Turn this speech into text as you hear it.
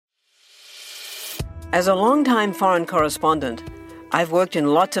As a longtime foreign correspondent, I've worked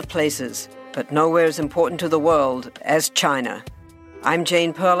in lots of places, but nowhere as important to the world as China. I'm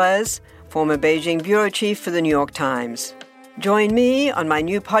Jane Perlez, former Beijing bureau chief for the New York Times. Join me on my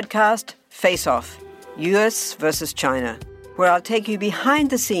new podcast, Face Off, U.S. versus China, where I'll take you behind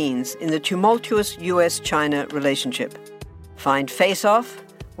the scenes in the tumultuous U.S.-China relationship. Find Face Off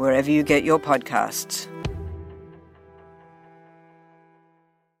wherever you get your podcasts.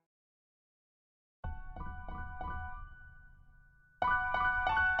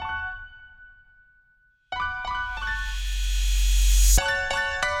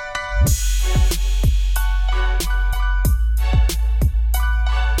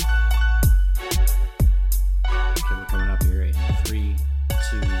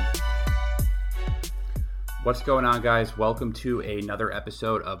 What's going on, guys? Welcome to another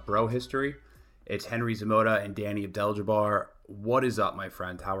episode of Bro History. It's Henry Zamota and Danny Abdel-Jabbar. What is up, my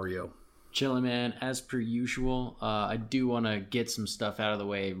friend? How are you? Chilling, man. As per usual, I do want to get some stuff out of the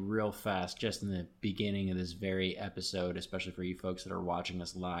way real fast just in the beginning of this very episode, especially for you folks that are watching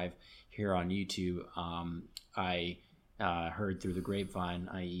us live here on YouTube. I heard through the grapevine,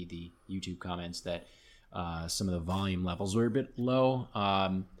 i.e. the YouTube comments, that some of the volume levels were a bit low.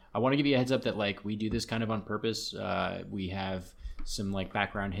 I want to give you a heads up that we do this kind of on purpose. We have some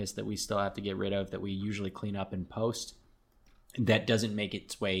background hiss that we still have to get rid of that we usually clean up in post. That doesn't make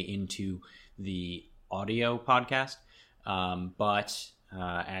its way into the audio podcast. But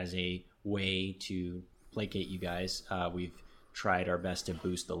as a way to placate you guys, we've tried our best to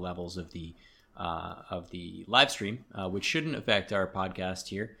boost the levels of the live stream, which shouldn't affect our podcast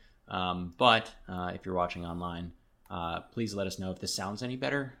here. But if you're watching online, please let us know if this sounds any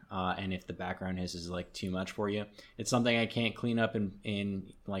better, and if the background hiss is too much for you. It's something I can't clean up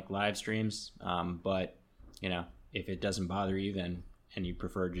in live streams, but if it doesn't bother you, then and you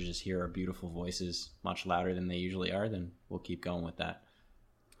prefer to just hear our beautiful voices much louder than they usually are, then we'll keep going with that.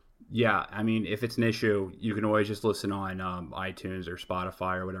 Yeah, I mean, if it's an issue, you can always just listen on iTunes or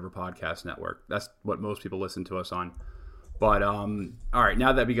Spotify or whatever podcast network. That's what most people listen to us on. But, all right,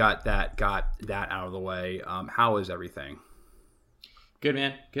 now that we got that out of the way, how is everything? Good,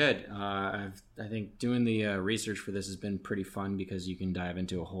 man. Good. I think doing the research for this has been pretty fun because you can dive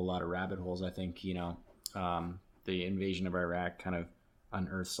into a whole lot of rabbit holes. I think, the invasion of Iraq kind of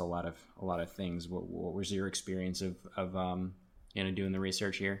unearths a lot of things. What was your experience of doing the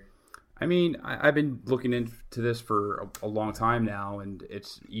research here? I mean, I've been looking into this for a long time now, and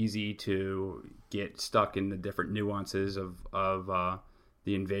it's easy to get stuck in the different nuances of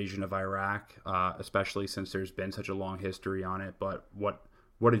the invasion of Iraq, especially since there's been such a long history on it. But what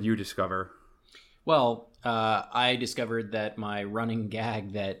did you discover? Well, I discovered that my running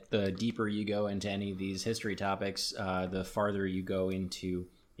gag that the deeper you go into any of these history topics, the farther you go into,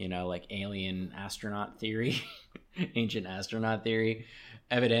 alien astronaut theory, ancient astronaut theory.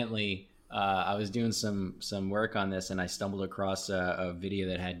 Evidently, I was doing some work on this, and I stumbled across a video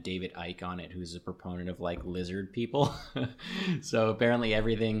that had David Icke on it, who's a proponent of lizard people. So apparently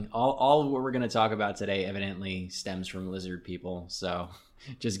everything, all of what we're going to talk about today evidently stems from lizard people. So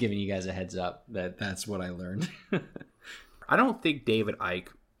just giving you guys a heads up that's what I learned. I don't think David Icke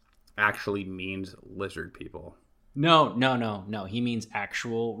actually means lizard people. No. He means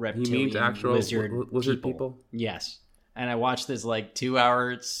actual reptilian. He means actual lizard people? Yes. And I watched this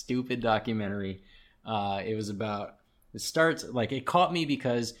 2-hour stupid documentary. It caught me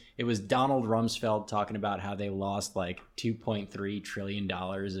because it was Donald Rumsfeld talking about how they lost $2.3 trillion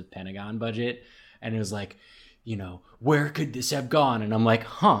of Pentagon budget. And it was where could this have gone? And I'm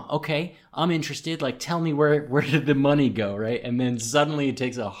okay, I'm interested. Tell me where did the money go, right? And then suddenly it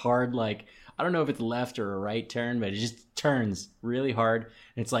takes a hard, I don't know if it's left or a right turn, but it just turns really hard.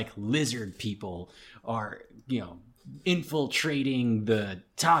 And it's lizard people are, infiltrating the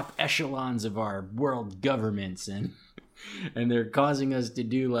top echelons of our world governments, and they're causing us to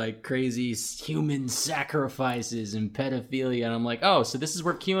do crazy human sacrifices and pedophilia. And I'm oh, so this is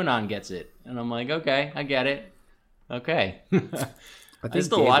where QAnon gets it. And I'm okay, I get it. Okay. I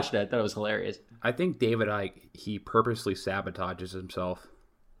still watched that. That was hilarious. I think David Icke, he purposely sabotages himself.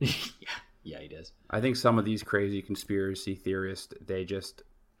 Yeah, he does. I think some of these crazy conspiracy theorists,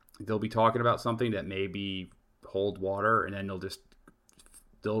 they'll be talking about something that maybe hold water, and then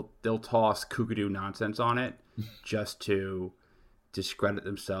they'll toss kookadoo nonsense on it just to discredit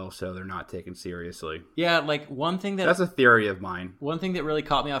themselves so they're not taken seriously. Yeah, one thing that's a theory of mine. One thing that really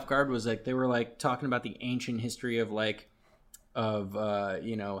caught me off guard was they were talking about the ancient history of how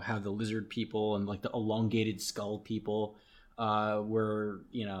the lizard people and the elongated skull people were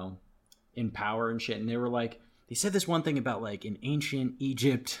in power and shit, and they were they said this one thing about in ancient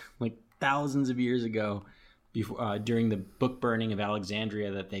Egypt, thousands of years ago, before during the book burning of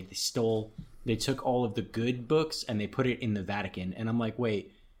Alexandria, that they stole. They took all of the good books and they put it in the Vatican. And I'm like,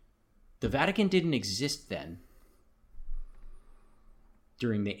 wait, the Vatican didn't exist then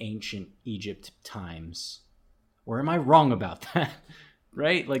during the ancient Egypt times, or am I wrong about that?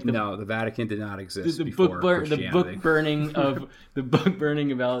 Right? Like no, the Vatican did not exist the before the book burning of the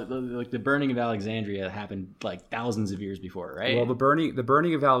burning of Alexandria happened like thousands of years before, right? Well, the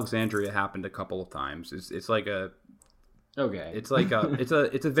burning of Alexandria happened a couple of times. It's like a okay. It's like it's a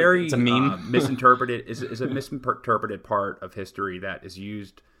very it's a meme. misinterpreted. It's a misinterpreted part of history that is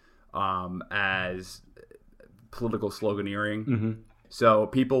used as political sloganeering. Mm-hmm. So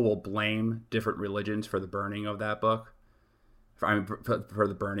people will blame different religions for the burning of that book. For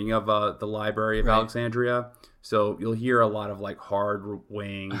the burning of the Library of Alexandria. So you'll hear a lot of like hardcore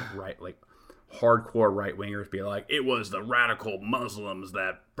right wingers be like, it was the radical Muslims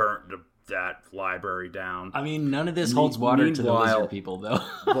that burnt that library down. I mean, none of this holds water to the lizard people, though.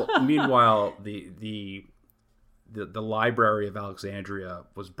 Meanwhile, the Library of Alexandria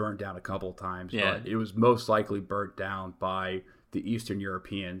was burnt down a couple of times, but it was most likely burnt down by the Eastern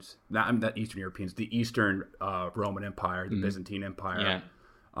Europeans, not Eastern Europeans, the Eastern Roman Empire, the Byzantine Empire.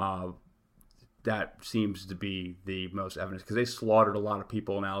 That seems to be the most evidence because they slaughtered a lot of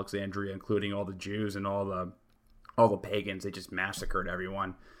people in Alexandria, including all the Jews and all the pagans. They just massacred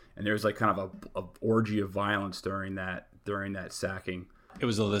everyone, and there was like kind of a orgy of violence during that sacking. It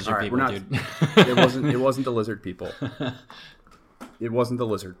was the lizard people, dude. It wasn't the lizard people. It wasn't the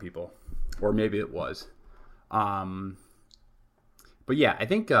lizard people, or maybe it was. But yeah, I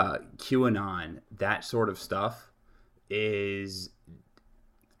think QAnon, that sort of stuff I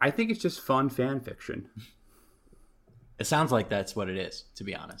think it's just fun fan fiction. It sounds like that's what it is, to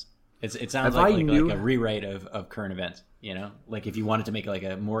be honest. It sounds like a rewrite of current events, you know? Like if you wanted to make like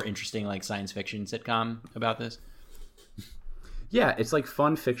a more interesting like science fiction sitcom about this. Yeah, it's like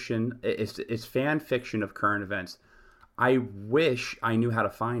fun fiction. It's fan fiction of current events. I wish I knew how to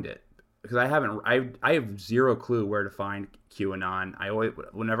find it. Because I have zero clue where to find QAnon.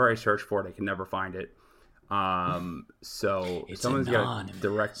 Whenever I search for it, I can never find it. So someone's got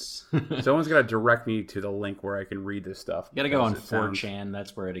to direct me to the link where I can read this stuff. You got to go on 4chan.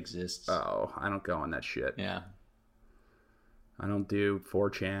 That's where it exists. Oh, I don't go on that shit. Yeah. I don't do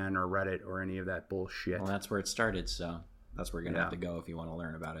 4chan or Reddit or any of that bullshit. Well, that's where it started, so that's where you're gonna have to go if you want to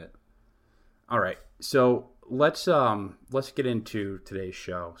learn about it. All right, so let's get into today's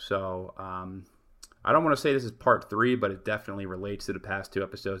show. So I don't want to say this is part 3, but it definitely relates to the past 2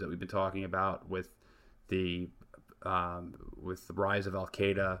 episodes that we've been talking about with the rise of Al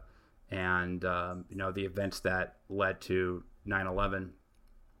Qaeda and the events that led to 9/11.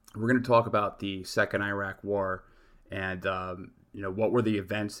 We're going to talk about the second Iraq War and what were the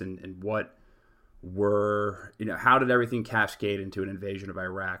events and what were, how did everything cascade into an invasion of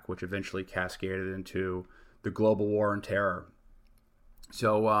Iraq, which eventually cascaded into the global war on terror.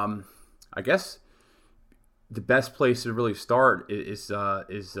 So I guess the best place to really start is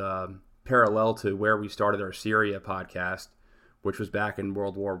parallel to where we started our Syria podcast, which was back in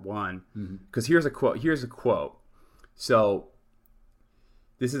World War I. Because here's a quote. So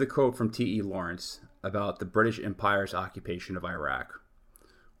this is a quote from T.E. Lawrence about the British Empire's occupation of Iraq.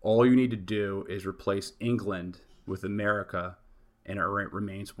 All you need to do is replace England with America, and it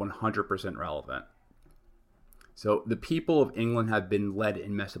remains 100% relevant. So the people of England have been led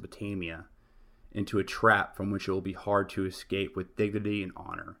in Mesopotamia into a trap from which it will be hard to escape with dignity and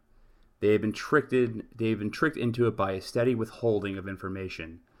honor. They have been tricked into it by a steady withholding of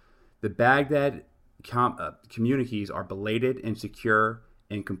information. The Baghdad communiques are belated, insecure,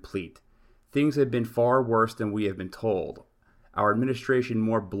 and complete. Things have been far worse than we have been told. Our administration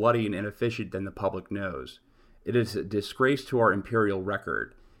more bloody and inefficient than the public knows. It is a disgrace to our imperial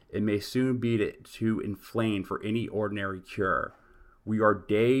record. It may soon be too inflamed for any ordinary cure. We are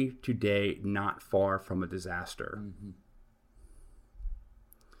day to day not far from a disaster.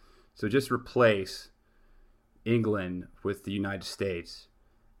 So just replace England with the United States,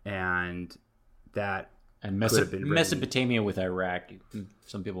 and that could have been Mesopotamia with Iraq.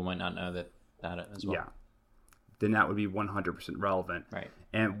 Some people might not know that as well. Yeah. Then that would be 100% relevant. Right.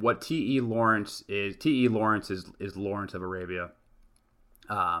 And what T.E. Lawrence is Lawrence of Arabia.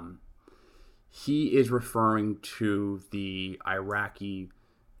 He is referring to the Iraqi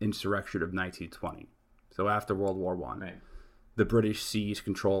insurrection of 1920. So after World War I, right. The British seized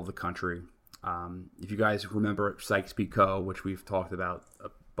control of the country. If you guys remember Sykes-Picot, which we've talked about a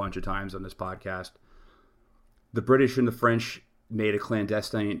bunch of times on this podcast, the British and the French made a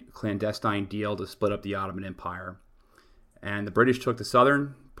clandestine deal to split up the Ottoman Empire. And the British took the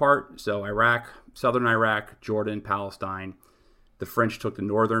southern part. So Iraq, southern Iraq, Jordan, Palestine. The French took the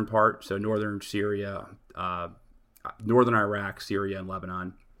northern part, so northern Syria, northern Iraq, Syria, and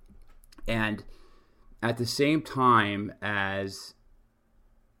Lebanon. And at the same time as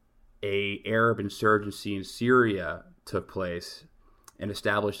a Arab insurgency in Syria took place and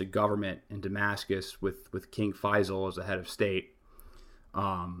established a government in Damascus with King Faisal as the head of state,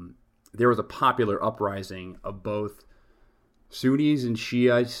 there was a popular uprising of both Sunnis and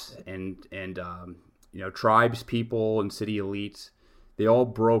Shiites and tribes people and city elites. They all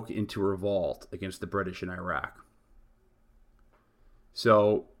broke into revolt against the British in Iraq.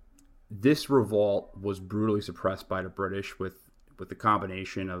 So this revolt was brutally suppressed by the British with the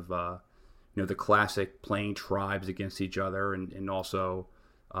combination of the classic playing tribes against each other and also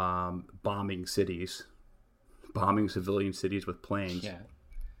bombing civilian cities with planes. Yeah.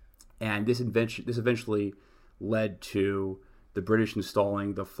 And this eventually led to the British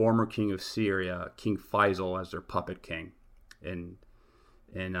installing the former king of Syria, King Faisal, as their puppet king in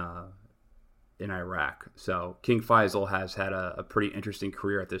Iraq. So King Faisal has had a pretty interesting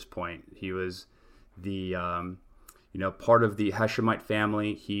career at this point. He was the part of the Hashemite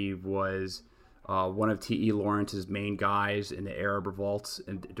family. He was one of T.E. Lawrence's main guys in the Arab revolts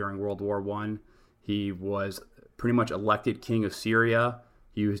during World War I. He was pretty much elected king of Syria.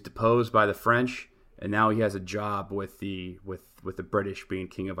 He was deposed by the French, and now he has a job with the British being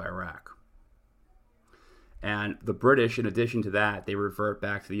king of Iraq. And the British, in addition to that, they revert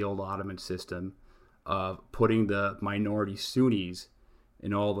back to the old Ottoman system of putting the minority Sunnis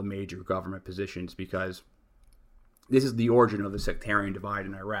in all the major government positions, because this is the origin of the sectarian divide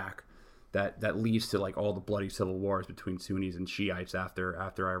in Iraq that leads to like all the bloody civil wars between Sunnis and Shiites after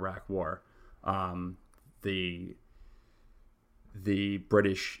Iraq War. The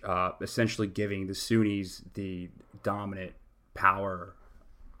British essentially giving the Sunnis the dominant power,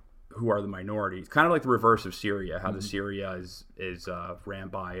 who are the minorities, kind of like the reverse of Syria, how the Syria is ran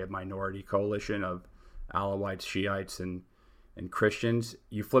by a minority coalition of Alawites, Shiites, and Christians.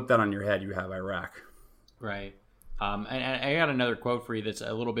 You flip that on your head, you have Iraq. Right. And I got another quote for you that's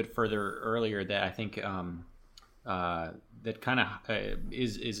a little bit further earlier that I think that kind of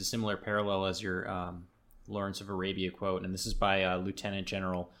is a similar parallel as your Lawrence of Arabia quote, and this is by Lieutenant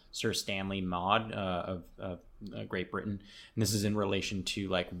General Sir Stanley Maude of Great Britain, and this is in relation to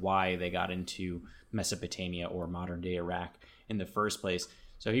like why they got into Mesopotamia or modern day Iraq in the first place.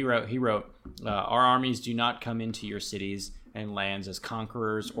 So he wrote, our armies do not come into your cities and lands as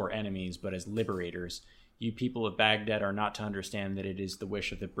conquerors or enemies, but as liberators. You people of Baghdad are not to understand that it is the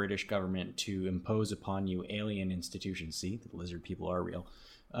wish of the British government to impose upon you alien institutions. See, the lizard people are real.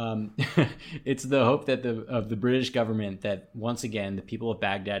 It's the hope that of the British government that once again the people of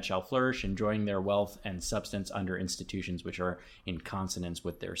Baghdad shall flourish, enjoying their wealth and substance under institutions which are in consonance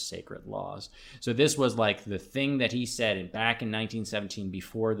with their sacred laws. So this was like the thing that he said back in 1917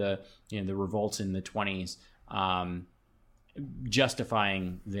 before the revolts in the 20s,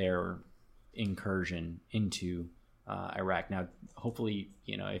 justifying their incursion into Iraq. Now, hopefully,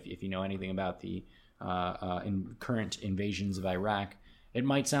 if you know anything about the current invasions of Iraq, it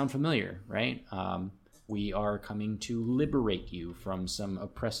might sound familiar, right? We are coming to liberate you from some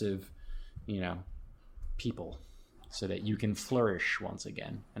oppressive, people so that you can flourish once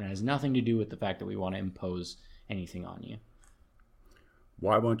again. And it has nothing to do with the fact that we want to impose anything on you.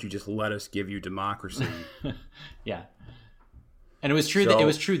 Why won't you just let us give you democracy? Yeah. And it was true that it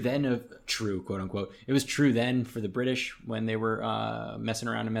was true then true, quote unquote. It was true then for the British when they were messing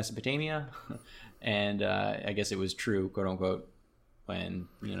around in Mesopotamia. And I guess it was true, quote unquote, when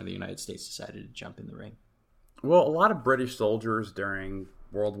the United States decided to jump in the ring. Well, a lot of British soldiers during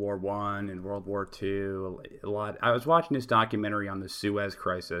World War I and World War II, I was watching this documentary on the Suez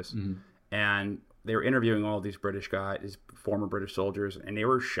Crisis, and they were interviewing all these British guys, former British soldiers, and they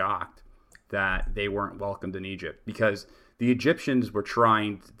were shocked that they weren't welcomed in Egypt, because the Egyptians were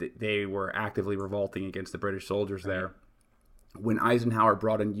they were actively revolting against the British soldiers there. When Eisenhower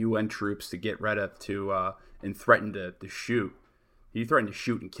brought in UN troops to get rid of, and threatened to shoot, he threatened to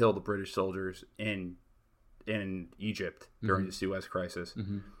shoot and kill the British soldiers in Egypt during the Suez Crisis.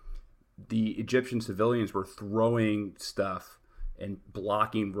 The Egyptian civilians were throwing stuff and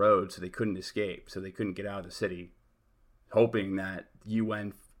blocking roads so they couldn't escape, so they couldn't get out of the city, hoping that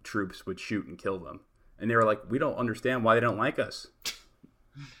UN troops would shoot and kill them. And they were like, we don't understand why they don't like us.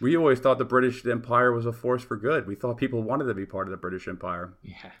 We always thought the British Empire was a force for good. We thought people wanted to be part of the British Empire.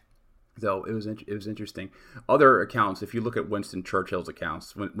 Yeah. So it was interesting. Other accounts, if you look at Winston Churchill's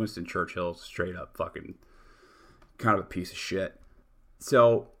accounts, Winston Churchill's straight up fucking kind of a piece of shit.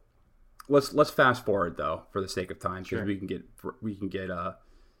 So let's fast forward though, for the sake of time, because we can get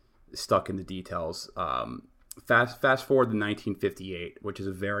stuck in the details. Fast forward to 1958, which is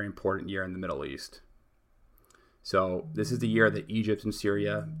a very important year in the Middle East. So this is the year that Egypt and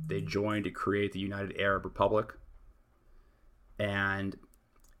Syria, they joined to create the United Arab Republic. And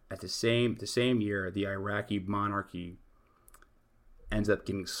at the same year, the Iraqi monarchy ends up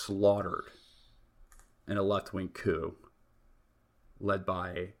getting slaughtered in a left-wing coup led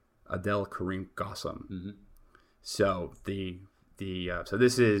by Adel Karim Qasim. Mm-hmm. So so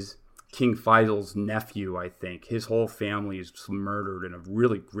this is King Faisal's nephew, I think. His whole family is murdered in a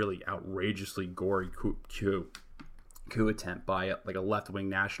really, really outrageously gory coup attempt by a left-wing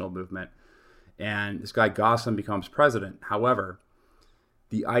national movement. And this guy Qasim becomes president. However,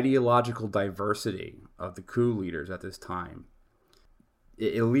 the ideological diversity of the coup leaders at this time,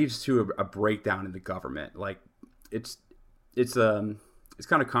 it leads to a breakdown in the government. Like it's kind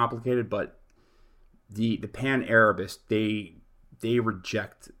of complicated, but the Pan-Arabists, they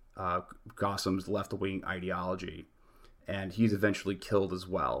reject Qasim's left-wing ideology, and he's eventually killed as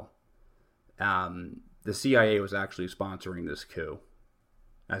well. The CIA was actually sponsoring this coup,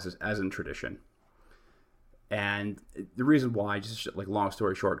 as in tradition. And the reason why, just like long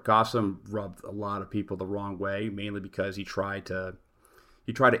story short, Qasim rubbed a lot of people the wrong way, mainly because he tried to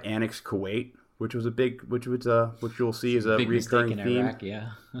annex Kuwait, which you'll see is a recurring theme. Iraq, yeah.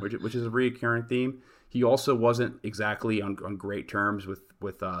 which is a recurring theme. He also wasn't exactly on great terms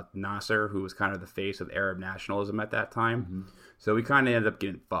with Nasser, who was kind of the face of Arab nationalism at that time. Mm-hmm. So we kind of ended up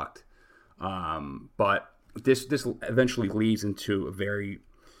getting fucked. But this eventually leads into a very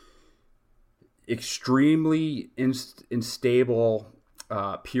extremely unstable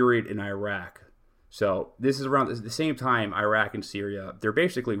period in Iraq. So this is around the same time Iraq and Syria, they're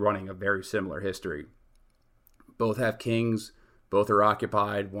basically running a very similar history. Both have kings, both are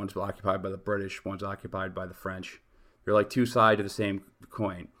occupied. One's occupied by the British, one's occupied by the French. They're like two sides of the same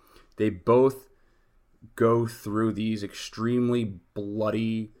coin. They both go through these extremely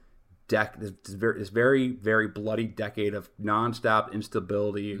bloody this very, very bloody decade of nonstop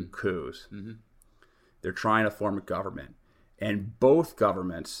instability and coups. Mm-hmm. They're trying to form a government. And both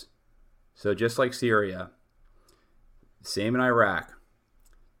governments, so just like Syria, same in Iraq,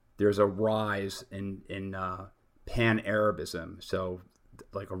 there's a rise in Pan-Arabism, so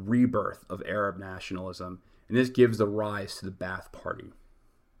like a rebirth of Arab nationalism. And this gives the rise to the Ba'ath Party.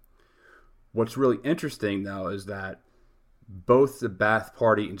 What's really interesting, though, is that both the Ba'ath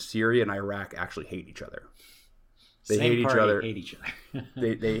Party in Syria and Iraq actually hate each other. They hate each other.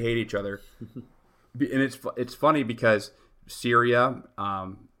 They hate each other. And it's funny because Syria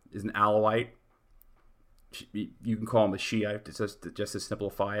is an Alawite. You can call him a Shiite, just to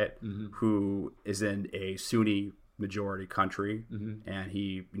simplify it, mm-hmm. who is in a Sunni majority country, mm-hmm. and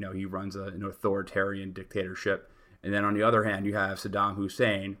he runs an authoritarian dictatorship. And then on the other hand, you have Saddam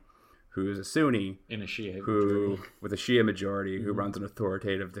Hussein, who is a Sunni in a Shia with a Shia majority, mm-hmm. who runs an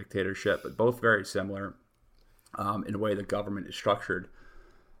authoritative dictatorship, but both very similar in the way the government is structured.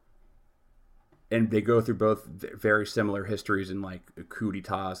 And they go through both very similar histories and like coup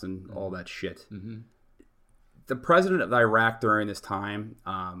d'etats and mm-hmm. all that shit. Mm-hmm. The president of Iraq during this time,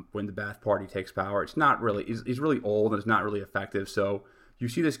 when the Ba'ath Party takes power, he's really old and it's not really effective. So you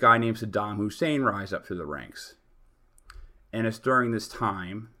see this guy named Saddam Hussein rise up through the ranks. And it's during this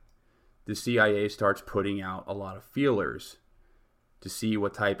time the CIA starts putting out a lot of feelers to see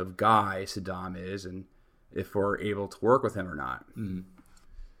what type of guy Saddam is and if we're able to work with him or not. Mm-hmm.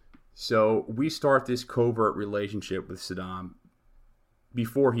 So we start this covert relationship with Saddam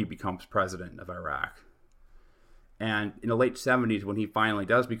before he becomes president of Iraq. And in the late 70s, when he finally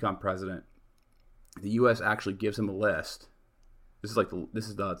does become president, the U.S. actually gives him a list. This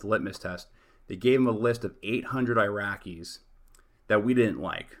is the litmus test. They gave him a list of 800 Iraqis that we didn't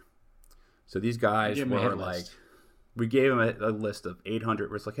like. So these guys were like, we gave him a list of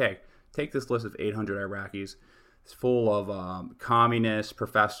 800. It's like, hey, take this list of 800 Iraqis. It's full of communists,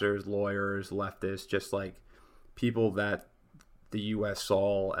 professors, lawyers, leftists, just like people that the U.S.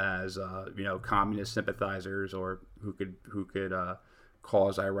 saw as communist sympathizers or who could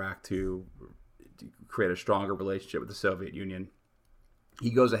cause Iraq to create a stronger relationship with the Soviet Union. He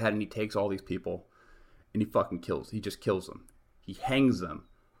goes ahead and he takes all these people and he just kills them. He hangs them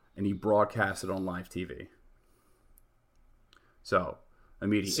and he broadcasts it on live TV. So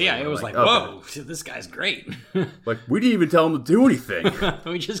immediately, CIA was like, "Whoa, this guy's great!" Like, we didn't even tell him to do anything.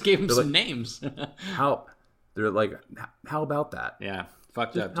 We just gave him some names. They're like, how about that? Yeah,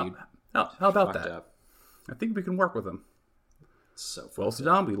 fucked up, dude. How about that? Up. I think we can work with him. So well,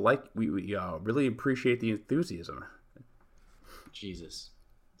 Saddam, we really appreciate the enthusiasm. Jesus,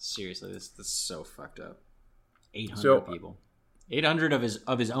 seriously, this is so fucked up. 800 people. 800 of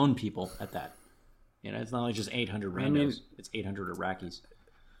his own people at that. It's not like just 800 randos. It's 800 Iraqis.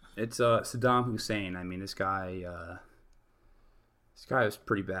 It's Saddam Hussein. I mean, this guy was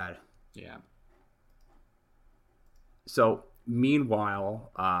pretty bad. Yeah. So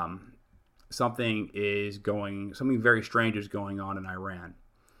meanwhile, something very strange is going on in Iran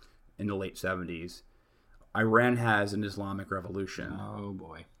in the late 70s. Iran has an Islamic revolution. Oh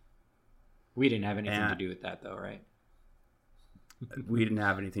boy. We didn't have anything to do with that though, right? We didn't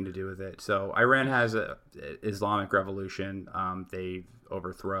have anything to do with it. So Iran has an Islamic revolution. They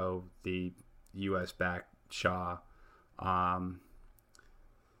overthrow the U.S.-backed Shah.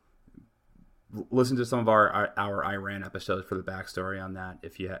 Listen to some of our Iran episodes for the backstory on that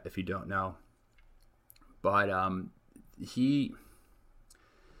if you don't know. But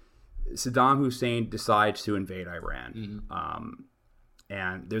Saddam Hussein decides to invade Iran,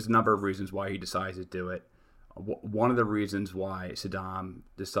 and there's a number of reasons why he decides to do it. One of the reasons why Saddam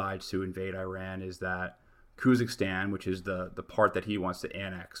decides to invade Iran is that Kazakhstan, which is the part that he wants to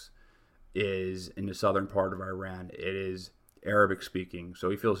annex, is in the southern part of Iran. It is Arabic speaking, so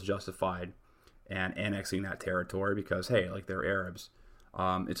he feels justified in annexing that territory because, hey, like, they're Arabs.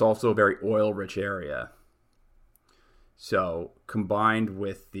 It's also a very oil-rich area. So combined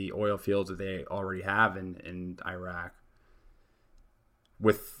with the oil fields that they already have in Iraq,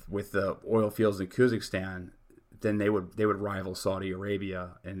 with the oil fields in Kazakhstan, then they would rival Saudi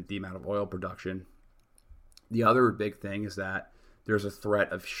Arabia in the amount of oil production. The other big thing is that there's a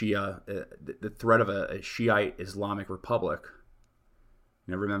threat of the threat of a Shiite Islamic Republic.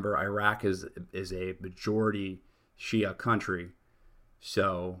 Remember, Iraq is a majority Shia country,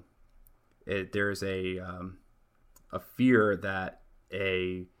 so there's a fear that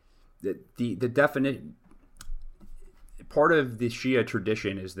the definition. Part of the Shia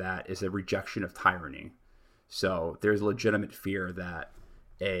tradition is a rejection of tyranny. So there's a legitimate fear that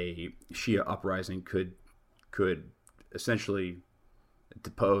a Shia uprising could essentially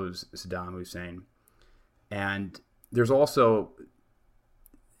depose Saddam Hussein. And there's also,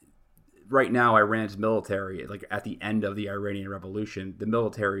 right now, Iran's military, like at the end of the Iranian Revolution, the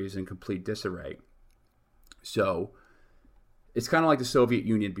military is in complete disarray. So it's kind of like the Soviet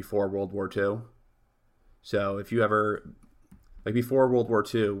Union before World War II. So if you ever, like before World War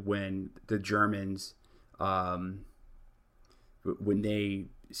II, when the Germans, when they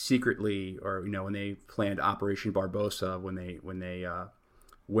secretly, or when they planned Operation Barbarossa, when they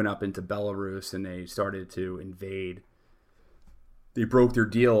went up into Belarus and they started to invade, they broke their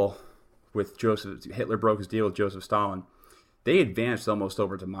deal with Hitler broke his deal with Joseph Stalin. They advanced almost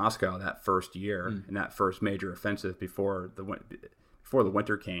over to Moscow that first year in that first major offensive before the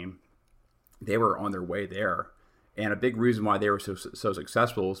winter came. They were on their way there. And a big reason why they were so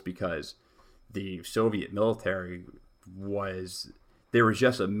successful is because the Soviet military there was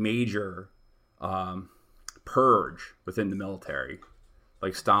just a major purge within the military.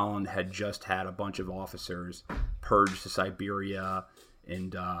 Like, Stalin had just had a bunch of officers purged to Siberia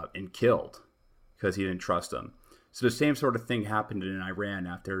and killed because he didn't trust them. So the same sort of thing happened in Iran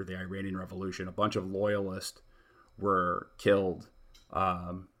after the Iranian Revolution. A bunch of loyalists were killed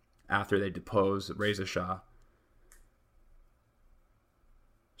after they deposed Reza Shah.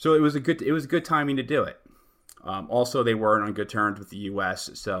 So it was good timing to do it. Also, they weren't on good terms with the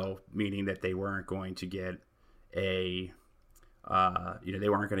U.S., so meaning that they weren't going to get they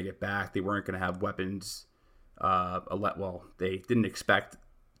weren't going to get back. They weren't going to have weapons. They didn't expect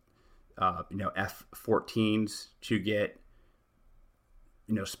F-14s to get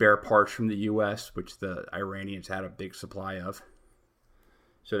spare parts from the U.S., which the Iranians had a big supply of.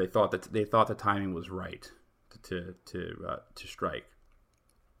 So they thought the timing was right to strike.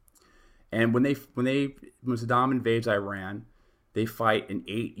 And when Saddam invades Iran, they fight an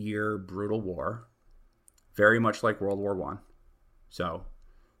 8-year brutal war, very much like World War I. So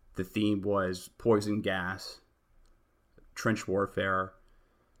the theme was poison gas, trench warfare,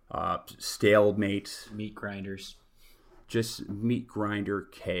 stalemate, meat grinders, just meat grinder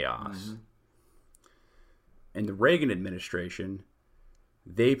chaos. And the Reagan administration,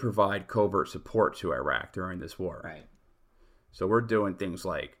 they provide covert support to Iraq during this war. Right. So we're doing things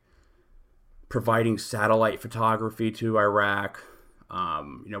like providing satellite photography to Iraq.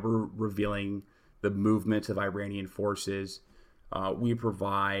 We're revealing the movements of Iranian forces. We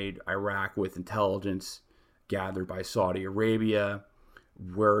provide Iraq with intelligence gathered by Saudi Arabia.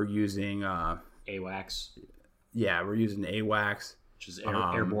 We're using AWACS. Yeah, we're using AWACS, which is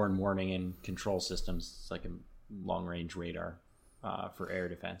airborne warning and control systems. It's like a long-range radar for air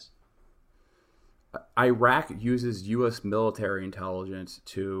defense. Iraq uses U.S. military intelligence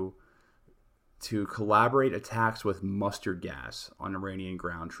to to collaborate attacks with mustard gas on Iranian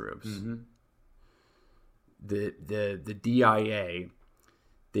ground troops. Mm-hmm. The DIA,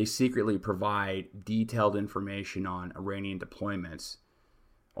 they secretly provide detailed information on Iranian deployments,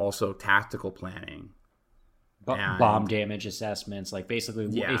 also tactical planning. Bomb damage assessments, like basically,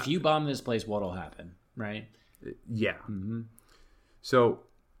 Yeah. if you bomb this place, what'll happen, right? Yeah. Mm-hmm. So,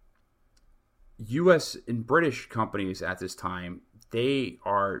 U.S. and British companies at this time, they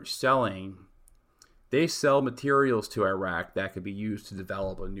sell materials to Iraq that could be used to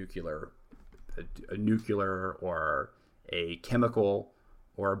develop a nuclear or a chemical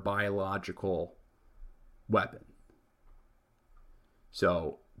or a biological weapon.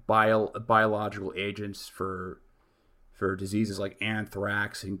 So biological agents for diseases like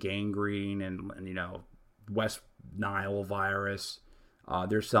anthrax and gangrene and West Nile virus.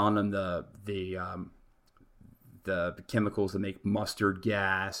 They're selling them the chemicals that make mustard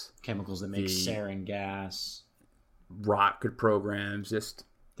gas, Chemicals that make sarin gas. rocket programs.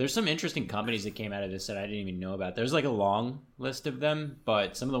 There's some interesting companies that came out of this that I didn't even know about. There's like a long list of them,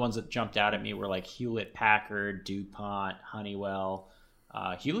 but some of the ones that jumped out at me were like Hewlett-Packard, DuPont, Honeywell.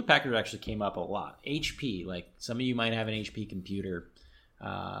 Hewlett-Packard actually came up a lot. HP, like some of you might have an HP computer,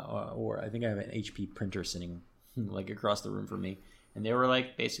 or I think I have an HP printer sitting like across the room from me. And they were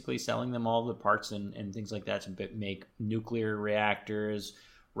like basically selling them all the parts and things like that to make nuclear reactors,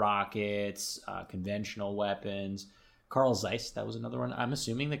 rockets, conventional weapons. Carl Zeiss, that was another one. I'm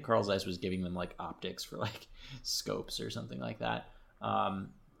assuming that Carl Zeiss was giving them like optics for like scopes or something like that.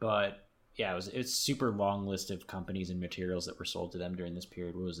 But yeah, it's super long list of companies and materials that were sold to them during this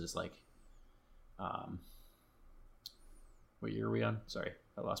period. What was this like? What year are we on? Sorry,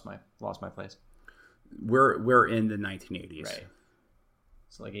 I lost my place. We're in the 1980s. Right.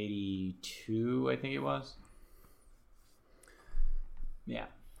 It's like 82, I think it was. Yeah.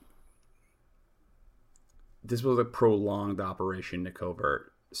 This was a prolonged operation to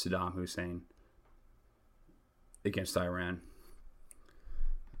covert Saddam Hussein against Iran.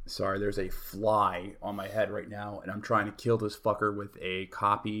 Sorry, there's a fly on my head right now, and I'm trying to kill this fucker with a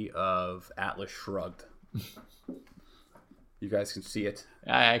copy of Atlas Shrugged. You guys can see it.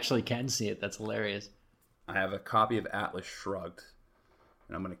 I actually can see it. That's hilarious. I have a copy of Atlas Shrugged,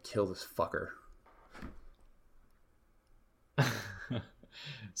 and I'm going to kill this fucker.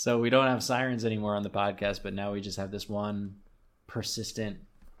 So we don't have sirens anymore on the podcast, but now we just have this one persistent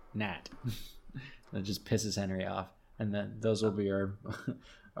gnat that just pisses Henry off, and then those will be our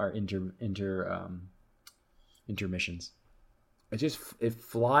intermissions. It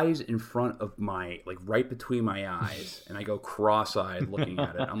flies in front of my, like right between my eyes, and I go cross-eyed looking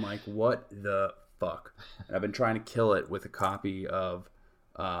at it. I'm like, what the fuck? And I've been trying to kill it with a copy of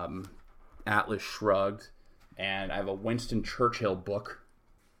Atlas Shrugged, and I have a Winston Churchill book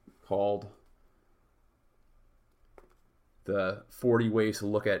called The 40 Ways to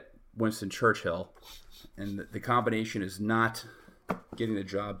Look at Winston Churchill, and the combination is not getting the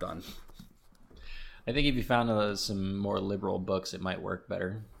job done. I think if you found some more liberal books, it might work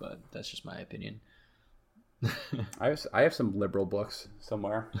better, but that's just my opinion. I have some liberal books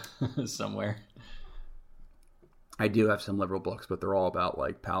somewhere. Somewhere. I do have some liberal books, but they're all about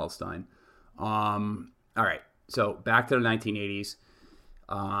like Palestine. All right, so back to the 1980s.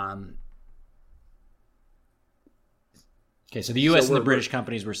 Okay, so the U.S. and the British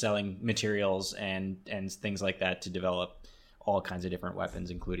companies were selling materials and things like that to develop all kinds of different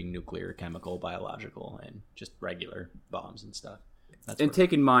weapons, including nuclear, chemical, biological, and just regular bombs and stuff.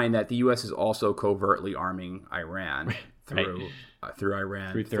 Take in mind that the U.S. is also covertly arming Iran through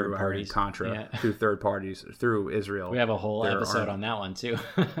Iran, through Iran Contra, through third parties, through Israel. We have a whole episode on that one too.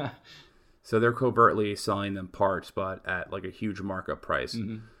 So they're covertly selling them parts, but at like a huge markup price.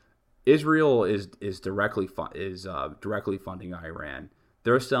 Mm-hmm. Israel is directly funding Iran.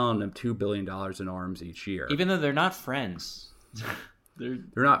 They're selling them $2 billion in arms each year. Even though they're not friends. They're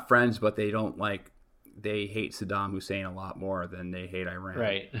not friends, but they hate Saddam Hussein a lot more than they hate Iran.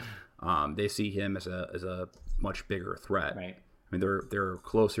 Right. They see him as a much bigger threat. Right. I mean, they're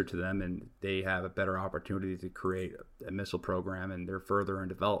closer to them, and they have a better opportunity to create a missile program, and they're further in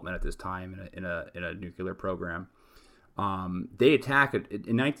development at this time in a nuclear program. They attack it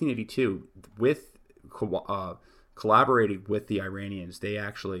in 1982 with collaborating with the Iranians. They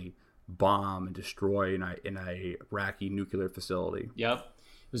actually bomb and destroy an Iraqi nuclear facility. Yep.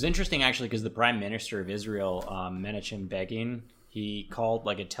 It was interesting actually because the Prime Minister of Israel, Menachem Begin, he called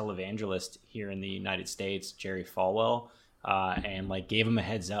like a televangelist here in the United States, Jerry Falwell, and like gave him a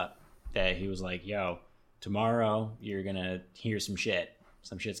heads up that he was like, yo, tomorrow you're gonna hear some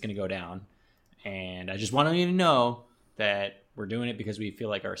shit's gonna go down, and I just want you to know that we're doing it because we feel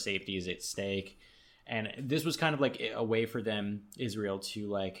like our safety is at stake. And this was kind of like a way for them, Israel, to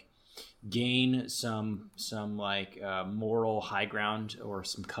like gain some moral high ground or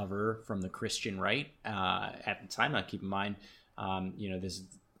some cover from the Christian right at the time. Now, keep in mind, this,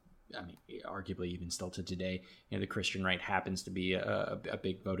 I mean, arguably even still to today, the Christian right happens to be a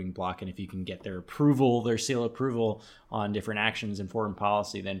big voting bloc. And if you can get their approval, their seal of approval on different actions in foreign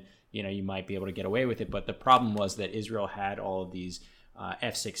policy, then, you might be able to get away with it. But the problem was that Israel had all of these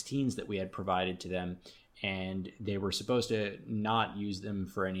F-16s that we had provided to them, and they were supposed to not use them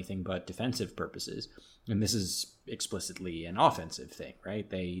for anything but defensive purposes. And this is explicitly an offensive thing, right?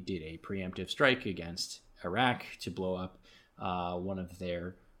 They did a preemptive strike against Iraq to blow up one of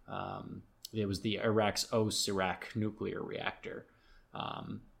their, it was the Iraq's Osirak nuclear reactor.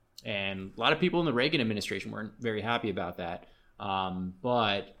 And a lot of people in the Reagan administration weren't very happy about that.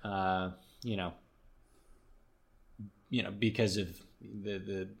 But because of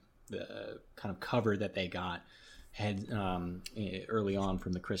the kind of cover that they got early on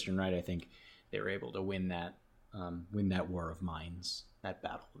from the Christian right, I think they were able to win that war of minds, that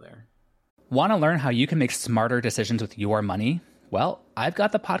battle there. Want to learn how you can make smarter decisions with your money? Well, I've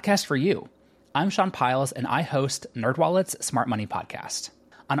got the podcast for you. I'm Sean Piles, and I host NerdWallet's Smart Money Podcast.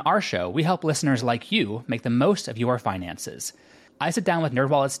 On our show, we help listeners like you make the most of your finances. I sit down with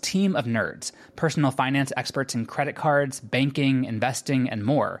NerdWallet's team of nerds, personal finance experts in credit cards, banking, investing, and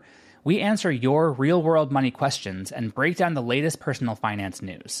more. We answer your real-world money questions and break down the latest personal finance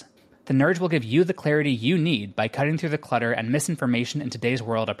news. The nerds will give you the clarity you need by cutting through the clutter and misinformation in today's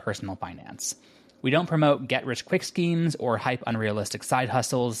world of personal finance. We don't promote get-rich-quick schemes or hype unrealistic side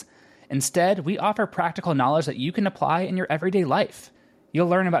hustles. Instead, we offer practical knowledge that you can apply in your everyday life. You'll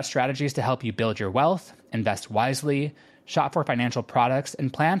learn about strategies to help you build your wealth, invest wisely, shop for financial products,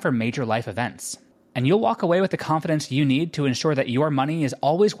 and plan for major life events. And you'll walk away with the confidence you need to ensure that your money is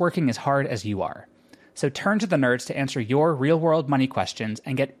always working as hard as you are. So turn to the nerds to answer your real-world money questions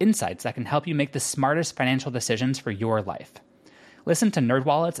and get insights that can help you make the smartest financial decisions for your life. Listen to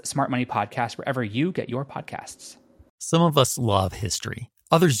NerdWallet's Smart Money Podcast wherever you get your podcasts. Some of us love history.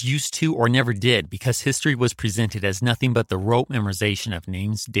 Others used to or never did because history was presented as nothing but the rote memorization of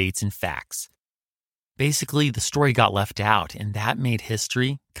names, dates, and facts. Basically, the story got left out, and that made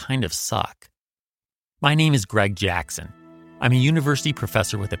history kind of suck. My name is Greg Jackson. I'm a university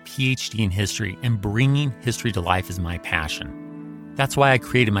professor with a PhD in history, and bringing history to life is my passion. That's why I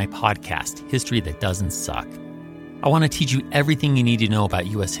created my podcast, History That Doesn't Suck. I want to teach you everything you need to know about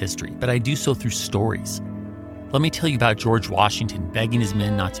U.S. history, but I do so through stories. Let me tell you about George Washington begging his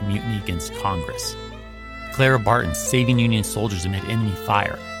men not to mutiny against Congress, Clara Barton saving Union soldiers amid enemy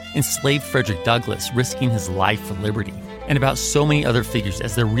fire, enslaved Frederick Douglass risking his life for liberty, and about so many other figures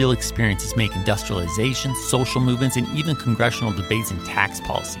as their real experiences make industrialization, social movements, and even congressional debates and tax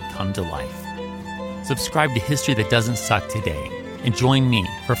policy come to life. Subscribe to History That Doesn't Suck today, and join me,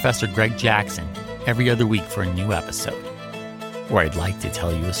 Professor Greg Jackson, every other week for a new episode, where I'd like to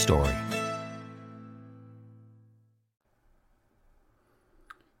tell you a story.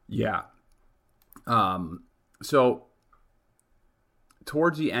 Yeah. So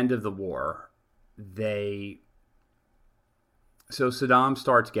towards the end of the war, Saddam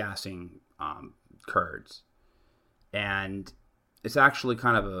starts gassing Kurds, and it's actually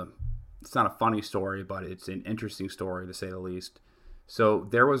kind of it's not a funny story, but it's an interesting story to say the least. So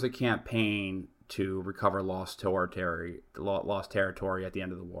there was a campaign to recover lost territory at the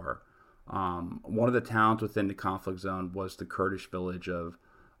end of the war. One of the towns within the conflict zone was the Kurdish village of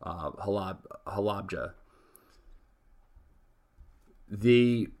Halabja.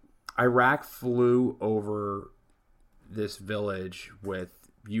 The Iraq flew over this village with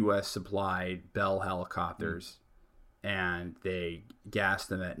U.S. supplied Bell helicopters, and they gassed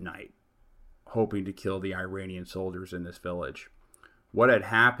them at night, hoping to kill the Iranian soldiers in this village. What had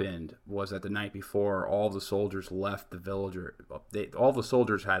happened was that the night before, all the soldiers left the village. All the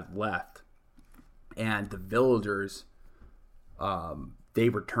soldiers had left, and the villagers, they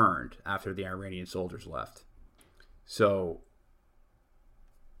returned after the Iranian soldiers left. So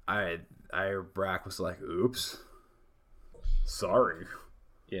Iraq was like, oops, sorry.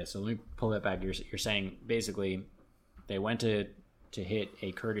 Yeah, so let me pull that back. You're saying basically they went to hit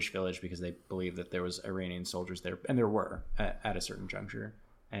a Kurdish village because they believed that there was Iranian soldiers there, and there were at a certain juncture,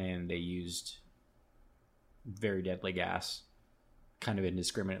 and they used very deadly gas kind of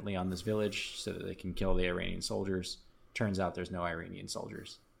indiscriminately on this village so that they can kill the Iranian soldiers. Turns out there's no Iranian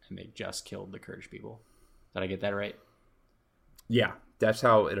soldiers, and they just killed the Kurdish people. Did I get that right? Yeah, that's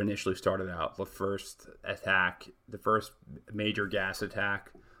how it initially started out. The first major gas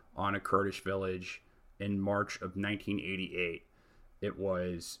attack on a Kurdish village in March of 1988. it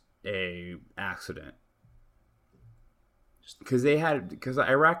was a accident. Because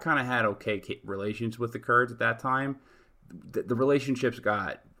Iraq kind of had okay relations with the Kurds at that time. The relationships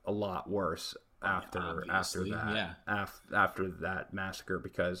got a lot worse after that massacre,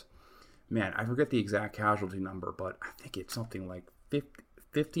 because, man, I forget the exact casualty number, but I think it's something like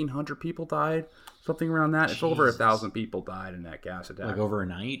 1,500 people died, something around that. It's over 1,000 people died in that gas attack. Like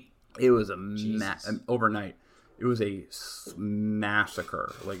overnight? It was overnight. It was a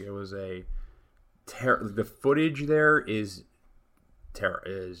massacre. Like, it was a the footage there is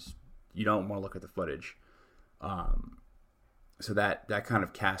you don't want to look at the footage. So that kind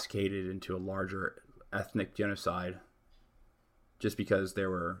of cascaded into a larger ethnic genocide, just because there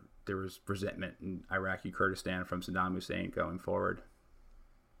was resentment in Iraqi Kurdistan from Saddam Hussein going forward.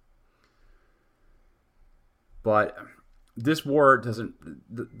 But this war doesn't.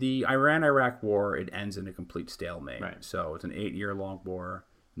 The Iran-Iraq war, it ends in a complete stalemate. Right. So it's an 8-year-long war.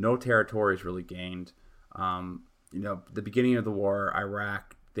 No territory is really gained. The beginning of the war,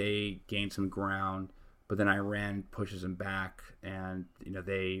 Iraq, they gained some ground, but then Iran pushes them back, and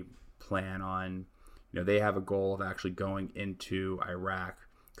they plan on, they have a goal of actually going into Iraq.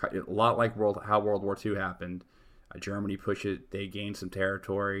 A lot like how World War II happened. Germany pushes, they gain some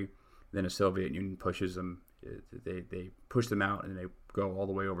territory, then the Soviet Union pushes them. They push them out, and they go all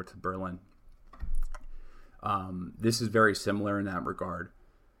the way over to Berlin. This is very similar in that regard.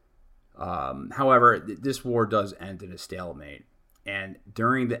 However, this war does end in a stalemate. And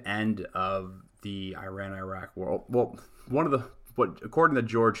during the end of the Iran-Iraq war, according to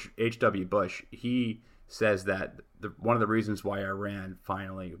George H.W. Bush, he says that one of the reasons why one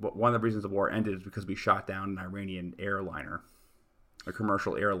of the reasons the war ended is because we shot down an Iranian airliner, a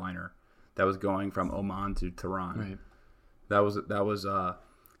commercial airliner that was going from Oman to Tehran. Right. That was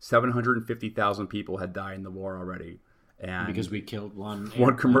 750,000 people had died in the war already. And because we killed one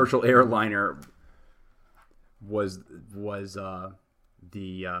commercial airliner was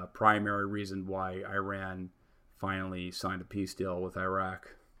the primary reason why Iran finally signed a peace deal with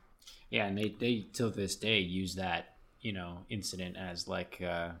Iraq. Yeah, and they till this day use that incident as like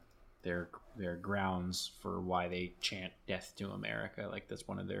their grounds for why they chant "Death to America." Like that's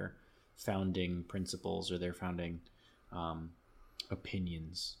one of their founding principles or their founding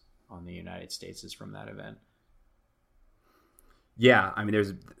opinions on the United States is from that event. Yeah, I mean,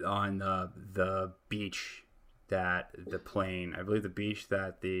 there's on the beach that the plane, I believe the beach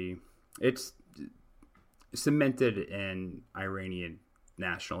that it's cemented in Iranian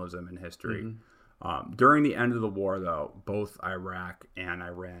nationalism and history. Mm-hmm. During the end of the war, though, both Iraq and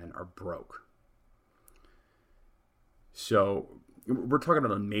Iran are broke. So we're talking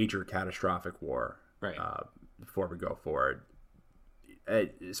about a major catastrophic war, right? Before we go forward,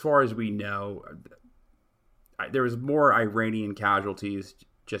 as far as we know, there was more Iranian casualties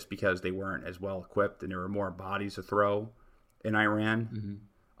just because they weren't as well equipped, and there were more bodies to throw in Iran.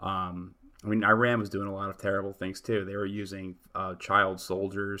 Mm-hmm. Iran was doing a lot of terrible things too. They were using child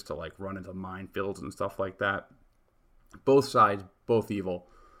soldiers to like run into minefields and stuff like that. Both sides, both evil,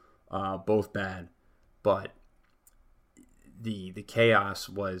 both bad, but the chaos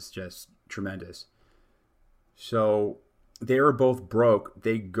was just tremendous. So they were both broke.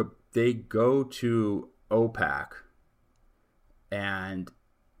 They go to OPEC, and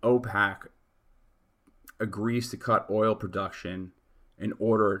OPEC agrees to cut oil production in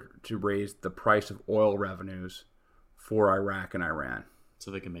order to raise the price of oil revenues for Iraq and Iran.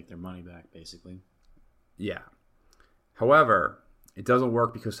 So they can make their money back, basically. Yeah. However, it doesn't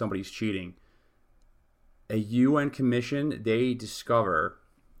work because somebody's cheating. A UN commission, they discover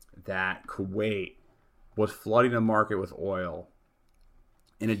that Kuwait was flooding the market with oil.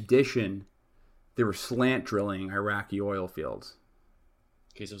 In addition, they were slant drilling Iraqi oil fields.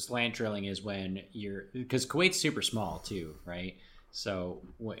 Okay, so slant drilling is when because Kuwait's super small too, right? So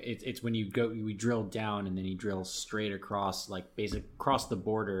it's when we drill down and then you drill straight across, like basically across the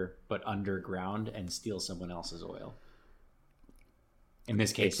border, but underground, and steal someone else's oil. In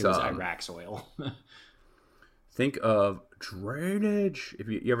this case, it was Iraq's oil. Think of drainage. If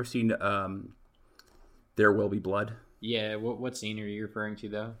you ever seen There Will Be Blood? Yeah, what scene are you referring to,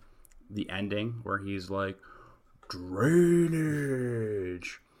 though? The ending where he's like,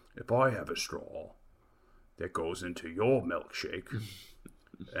 drainage. If I have a straw that goes into your milkshake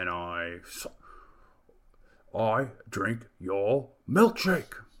and I drink your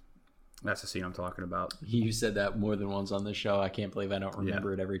milkshake. That's the scene I'm talking about. You said that more than once on the show. I can't believe I don't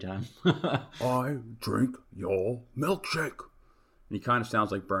remember it every time. I drink your milkshake. And he kind of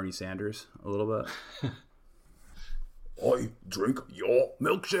sounds like Bernie Sanders a little bit. I drink your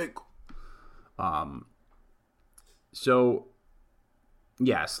milkshake. So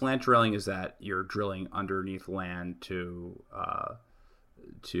Yeah, slant drilling is that you're drilling underneath land to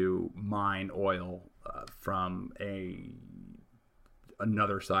mine oil from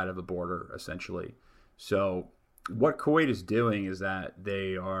another side of the border, essentially. So what Kuwait is doing is that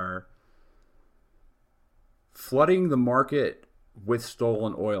they are flooding the market with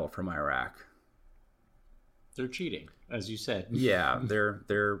stolen oil from Iraq. They're cheating, as you said. Yeah,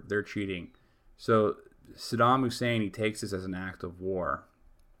 they're cheating. So Saddam Hussein, he takes this as an act of war,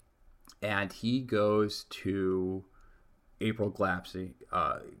 and he goes to April Glaspie,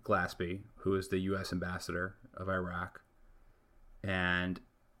 who is the U.S. ambassador of Iraq, and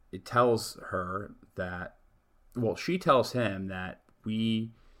it tells her that, well, she tells him that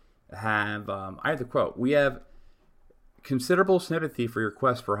we have, I have the quote, "We have considerable sympathy for your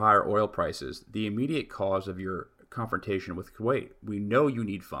quest for higher oil prices, the immediate cause of your confrontation with Kuwait. We know you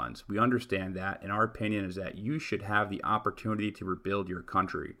need funds. We understand that, and our opinion is that you should have the opportunity to rebuild your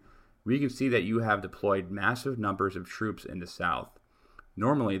country. We can see that you have deployed massive numbers of troops in the south.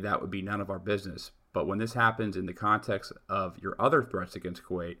 Normally, that would be none of our business, but when this happens in the context of your other threats against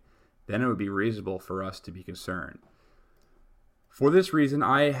Kuwait, then it would be reasonable for us to be concerned. For this reason,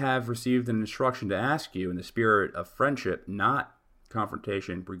 I have received an instruction to ask you, in the spirit of friendship, not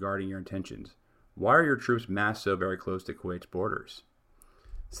confrontation, regarding your intentions. Why are your troops massed so very close to Kuwait's borders?"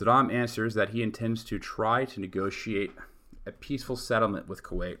 Saddam answers that he intends to try to negotiate a peaceful settlement with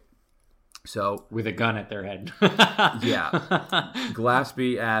Kuwait. So, with a gun at their head. yeah.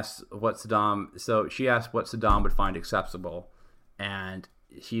 Glaspie asks what Saddam... So she asked what Saddam would find acceptable. And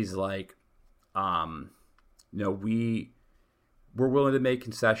he's like, we're willing to make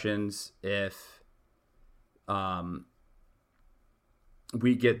concessions if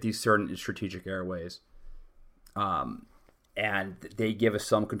we get these certain strategic airways. And they give us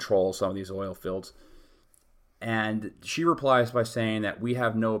some control of some of these oil fields. And she replies by saying that we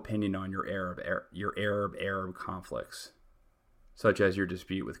have no opinion on your Arab conflicts, such as your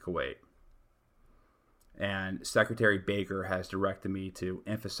dispute with Kuwait. And Secretary Baker has directed me to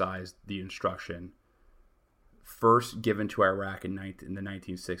emphasize the instruction first given to Iraq in the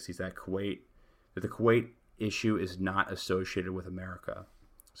 1960s that the Kuwait issue is not associated with America.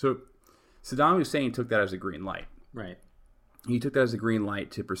 So Saddam Hussein took that as a green light. Right. He took that as a green light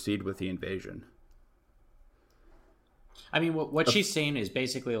to proceed with the invasion. I mean, what she's saying is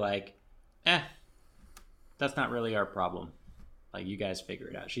basically like, that's not really our problem. Like, you guys figure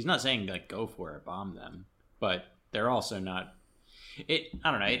it out. She's not saying, like, go for it, bomb them. But they're also not... I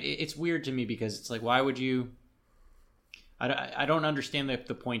don't know. It's weird to me because it's like, why would you... I don't understand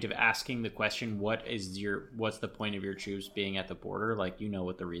the point of asking the question, what's the point of your troops being at the border? Like, you know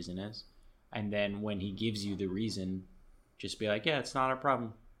what the reason is. And then when he gives you the reason, just be like, yeah, it's not our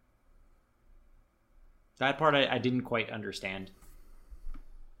problem. That part I didn't quite understand.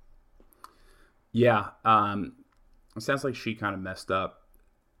 Yeah. It sounds like she kind of messed up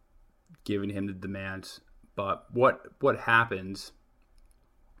giving him the demands. But what happens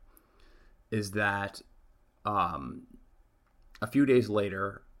is that a few days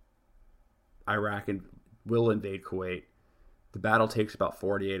later, Iraq will invade Kuwait. The battle takes about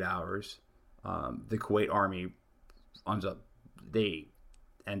 48 hours. The Kuwait army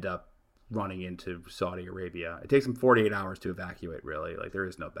end up running into Saudi Arabia. It takes them 48 hours to evacuate, really. Like, there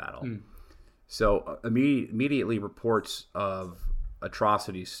is no battle. So immediately reports of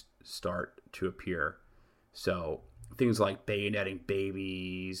atrocities start to appear. So things like bayoneting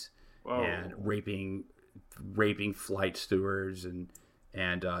babies and raping flight stewards and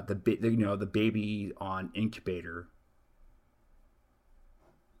the baby on incubator.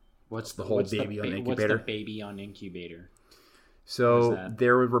 What's the whole baby on incubator? What's the baby on incubator? So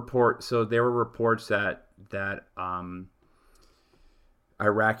there were reports that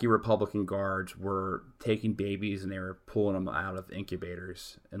Iraqi Republican guards were taking babies and they were pulling them out of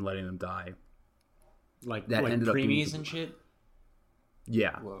incubators and letting them die. Like ended up preemies and shit?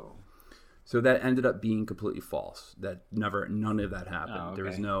 Yeah. Whoa. So that ended up being completely false. None of that happened. Oh, okay.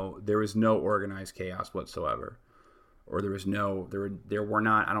 There was no organized chaos whatsoever. Or there was no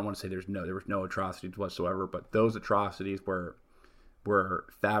atrocities whatsoever, but those atrocities were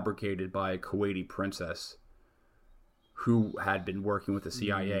fabricated by a Kuwaiti princess who had been working with the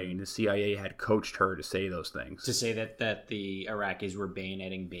CIA, and the CIA had coached her to say those things. To say that the Iraqis were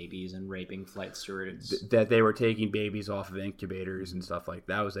bayoneting babies and raping flight stewards. That they were taking babies off of incubators and stuff like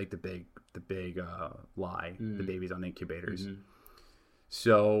that. That was like the big lie, the babies on incubators. Mm-hmm.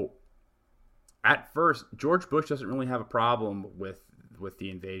 So at first, George Bush doesn't really have a problem with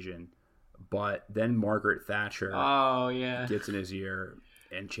the invasion, but then Margaret Thatcher gets in his ear.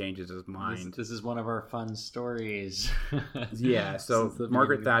 and changes his mind. This is one of our fun stories. Yeah, so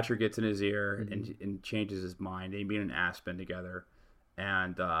Margaret Thatcher gets in his ear Mm-hmm. and changes his mind. They meet in Aspen together,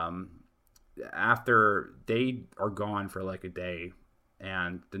 and after they are gone for like a day,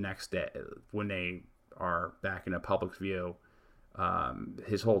 and the next day when they are back in a public view,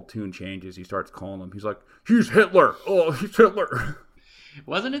 his whole tune changes. He starts calling him. He's like, "He's Hitler! Oh, he's Hitler!"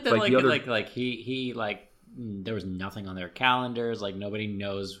 Wasn't it that Like the other- like he there was nothing on their calendars, like nobody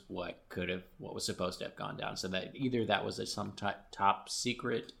knows what was supposed to have gone down, so that either that was some top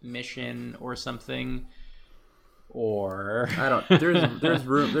secret mission or something, or I don't.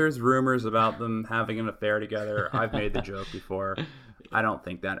 There's rumors about them having an affair together. I've made the joke before. I don't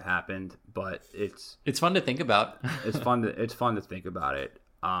think that happened, but it's fun to think about. it's fun to think about it.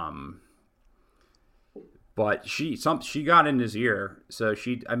 But she got in his ear, so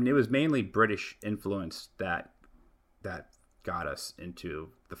it was mainly British influence that got us into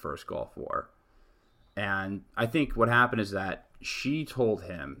the first Gulf War. And I think what happened is that she told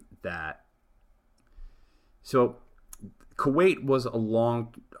him that Kuwait was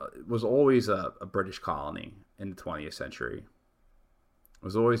always a British colony in the 20th century. It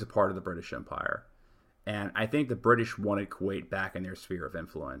was always a part of the British Empire. And I think the British wanted Kuwait back in their sphere of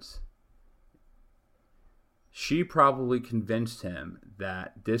influence. She probably convinced him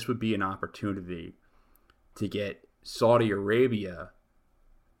that this would be an opportunity to get Saudi Arabia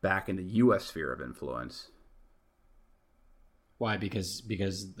back in the U.S. sphere of influence. Why? Because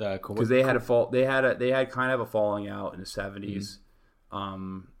they had kind of a falling out in the 70s,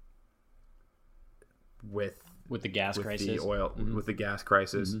 with the gas crisis, with the gas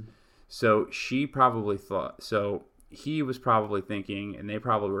crisis. Mm-hmm. So she probably thought so. He was probably thinking, and they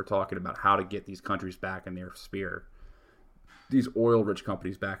probably were talking about how to get these countries back in their sphere, these oil-rich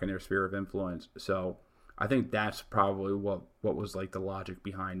companies back in their sphere of influence. So I think that's probably what was like the logic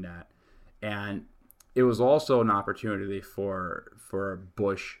behind that. And it was also an opportunity for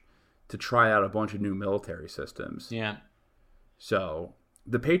Bush to try out a bunch of new military systems. Yeah. So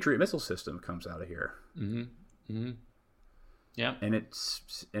the Patriot missile system comes out of here. Mm-hmm. Mm-hmm. Yeah. And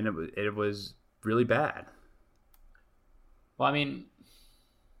it was really bad. Well, I mean,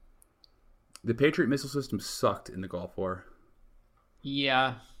 the Patriot missile system sucked in the Gulf War.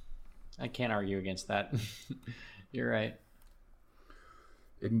 Yeah, I can't argue against that. You're right.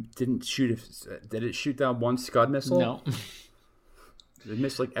 It didn't shoot. Did it shoot down one Scud missile? No. It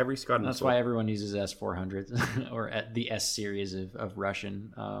missed like every Scud missile. That's why everyone uses S-400s or at the S series of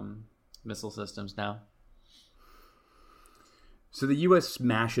Russian missile systems now. So the U.S.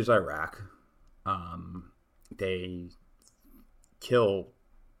 smashes Iraq. They kill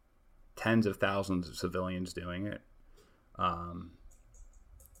tens of thousands of civilians doing it,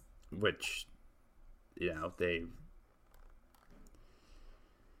 which,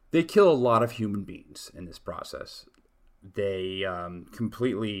 they kill a lot of human beings in this process. They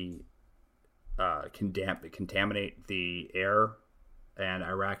completely contaminate the air, and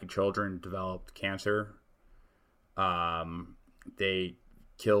Iraqi children developed cancer. They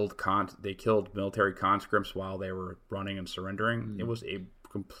killed military conscripts while they were running and surrendering. Mm. It was a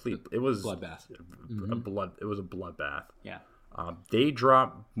bloodbath. It was a bloodbath. Yeah. They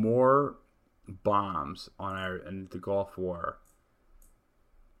dropped more bombs in the Gulf War,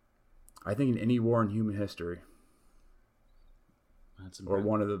 I think, in any war in human history. That's or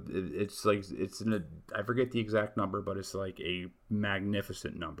one of the. It's like I forget the exact number, but it's like a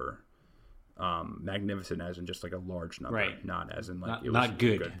magnificent number. Magnificent as in just like a large number, right? Not as in like not, it was not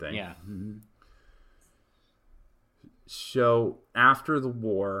good. A good thing. Yeah. Mm-hmm. So after the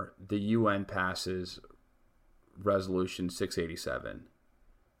war, the UN passes Resolution 687,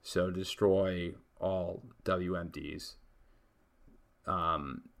 so destroy all WMDs.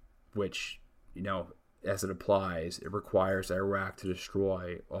 Which, as it applies, it requires Iraq to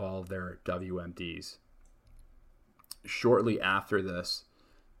destroy all their WMDs. Shortly after this,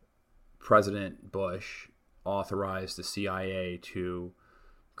 President Bush authorized the CIA to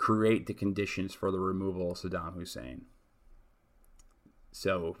create the conditions for the removal of Saddam Hussein.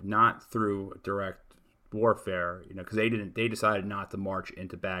 So not through direct warfare, because they decided not to march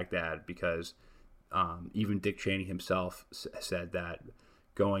into Baghdad because even Dick Cheney himself said that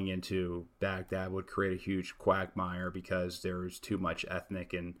going into Baghdad would create a huge quagmire because there was too much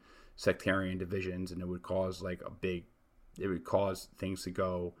ethnic and sectarian divisions, and it would cause things to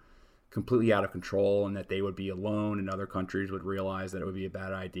go completely out of control, and that they would be alone, and other countries would realize that it would be a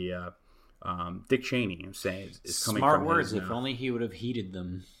bad idea. Dick Cheney, I'm saying, is coming smart from words. his If mouth. only he would have heeded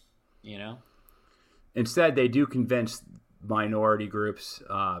them. Instead, they do convince minority groups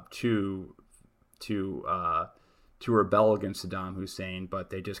to to rebel against Saddam Hussein, but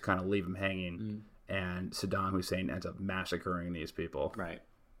they just kind of leave him hanging, and Saddam Hussein ends up massacring these people. Right.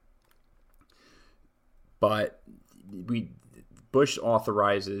 But Bush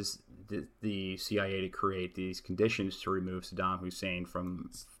authorizes the CIA to create these conditions to remove Saddam Hussein from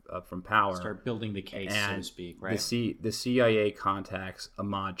power. Start building the case, so to speak, right? The CIA contacts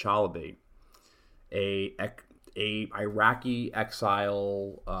Ahmad Chalabi, a Iraqi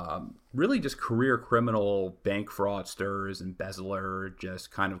exile, really just career criminal, bank fraudsters, embezzler,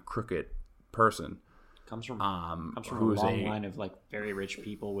 just kind of crooked person. Comes from a long line of like very rich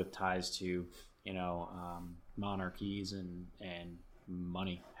people with ties to, monarchies and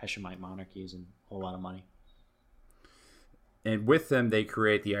money, Hashemite monarchies, and a whole lot of money. And with them, they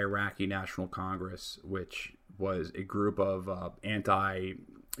create the Iraqi National Congress, which was a group of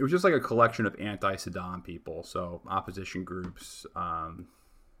it was just like a collection of anti-Saddam people. So opposition groups,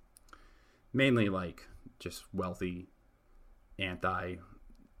 mainly like just wealthy exiles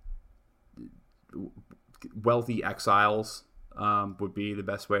would be the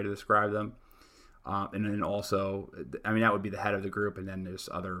best way to describe them. And then also, that would be the head of the group, and then there's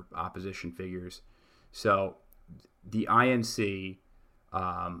other opposition figures. So the INC,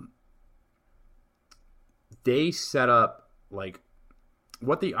 they set up, like,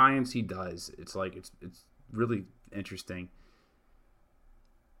 what the INC does, it's really interesting.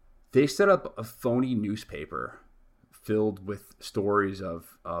 They set up a phony newspaper filled with stories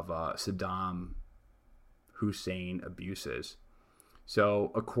of Saddam Hussein abuses.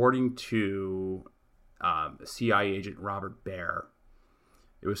 So, according to CIA agent Robert Baer,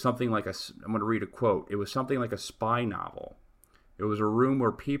 it was something like I'm going to read a quote. It was something like a spy novel. It was a room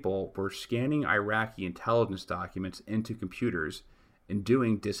where people were scanning Iraqi intelligence documents into computers and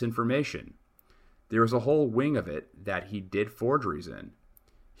doing disinformation. There was a whole wing of it that he did forgeries in.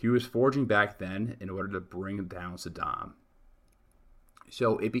 He was forging back then in order to bring down Saddam.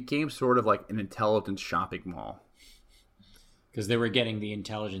 So it became sort of like an intelligence shopping mall. Because they were getting the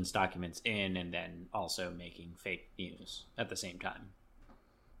intelligence documents in and then also making fake news at the same time.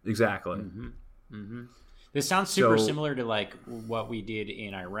 Exactly. Mm-hmm. Mm-hmm. This sounds super similar to like what we did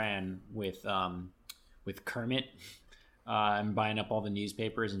in Iran with Kermit and buying up all the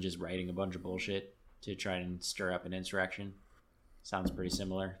newspapers and just writing a bunch of bullshit to try and stir up an insurrection. Sounds pretty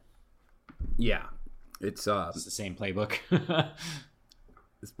similar. Yeah, it's the same playbook.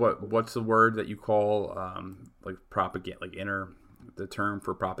 It's what's the word that you call like propaganda, like the term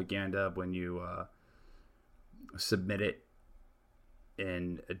for propaganda when you submit it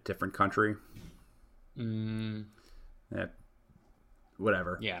in a different country? Yeah,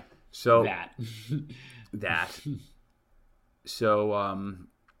 whatever. Yeah. So that. So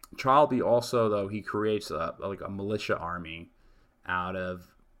Chalabi also, though, he creates a militia army out of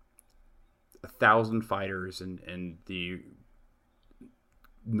 1,000 fighters in the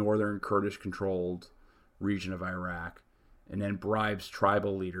northern Kurdish-controlled region of Iraq, and then bribes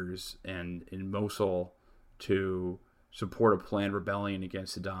tribal leaders in Mosul to support a planned rebellion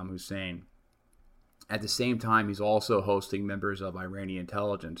against Saddam Hussein. At the same time, he's also hosting members of Iranian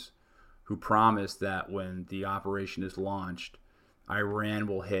intelligence who promise that when the operation is launched, Iran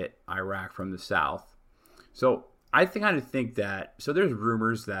will hit Iraq from the south. So I think that, so there's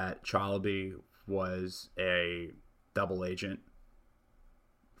rumors that Chalabi was a double agent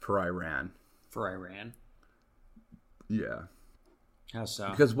for Iran. For Iran? Yeah. How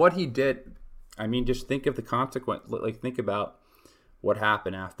so? Because what he did, just think of the consequence. Like, think about what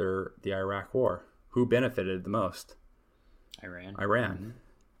happened after the Iraq War. Who benefited the most? Iran. Mm-hmm.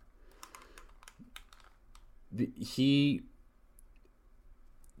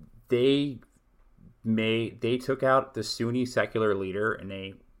 They took out the Sunni secular leader and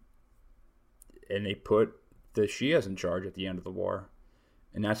they put the Shias in charge at the end of the war.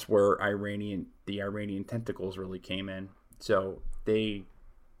 And that's where the Iranian tentacles really came in. So they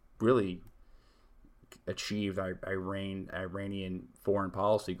really achieved Iranian foreign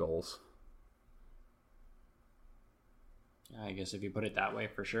policy goals. I guess if you put it that way,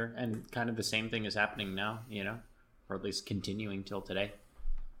 for sure. And kind of the same thing is happening now, or at least continuing till today.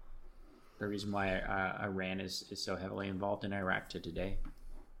 The reason why Iran is so heavily involved in Iraq to today.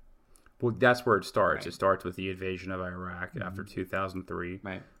 Well, that's where it starts. Right. It starts with the invasion of Iraq after 2003,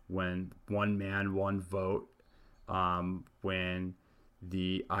 right? When one man, one vote, when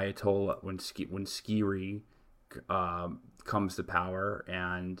the Ayatollah, when Skiri comes to power,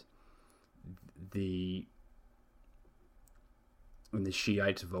 and when the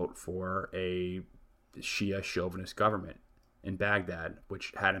Shiites vote for a Shia chauvinist government in Baghdad,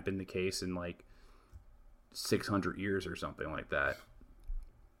 which hadn't been the case in like 600 years or something like that.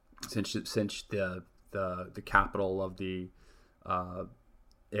 Since the the capital of the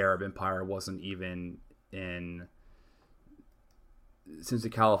Arab Empire wasn't even in, since the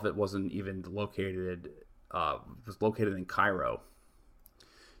caliphate wasn't even located, was located in Cairo.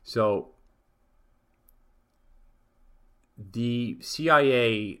 So the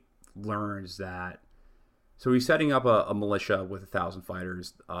CIA learns that, so he's setting up a militia with 1,000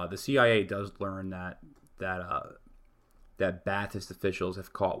 fighters. The CIA does learn that Ba'athist officials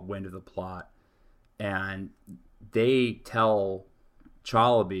have caught wind of the plot, and they tell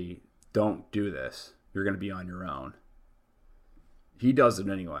Chalabi, "Don't do this. You're going to be on your own." He does it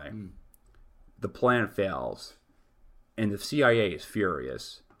anyway. The plan fails, and the CIA is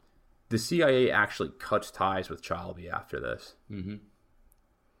furious. The CIA actually cuts ties with Chalabi after this. Mm-hmm.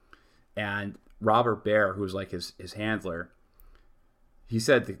 And Robert Baer, who's like his handler, he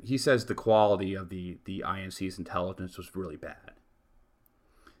says the quality of the INC's intelligence was really bad.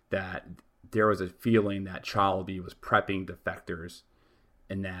 That there was a feeling that Chalabi was prepping defectors,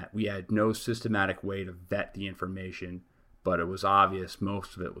 and that we had no systematic way to vet the information, but it was obvious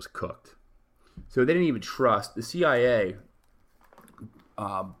most of it was cooked. So they didn't even trust, the CIA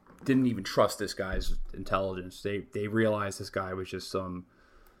didn't even trust this guy's intelligence. They realized this guy was just some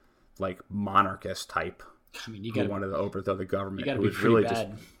like monarchist type. I mean, you who wanted to overthrow the government. You got to be pretty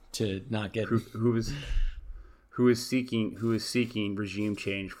bad to not get who is seeking regime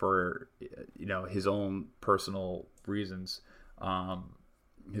change for his own personal reasons.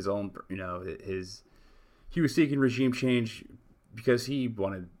 He was seeking regime change because he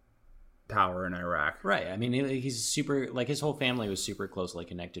wanted power in Iraq. Right. I mean, he's super, like, his whole family was super closely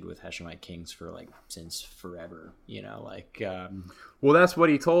connected with Hashemite kings for, like, since forever, Well, that's what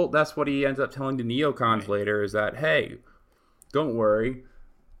he ends up telling the neocons later, is that, hey, don't worry.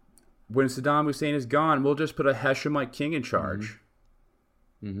 When Saddam Hussein is gone, we'll just put a Hashemite king in charge.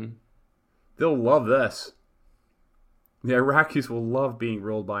 Mm-hmm. They'll love this. The Iraqis will love being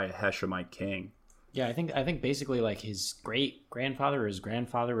ruled by a Hashemite king. Yeah, I think basically, like, his great-grandfather or his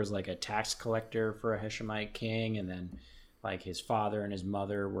grandfather was, like, a tax collector for a Hashemite king, and then, like, his father and his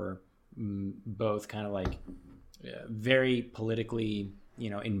mother were both kind of, like, very politically,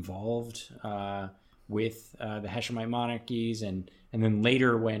 involved with the Hashemite monarchies, and then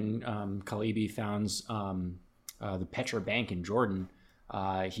later when Chalabi founds the Petra Bank in Jordan,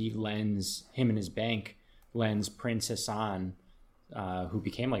 him and his bank lends Prince Hassan, who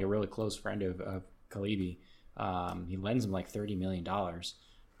became, like, a really close friend of Chalabi. He lends him like $30 million,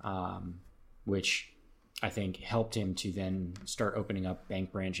 which I think helped him to then start opening up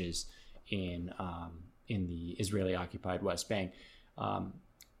bank branches in the Israeli-occupied West Bank.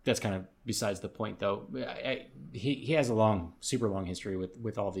 That's kind of besides the point, though. He has a super long history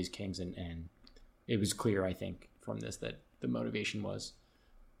with all these kings, and it was clear, I think, from this that the motivation was,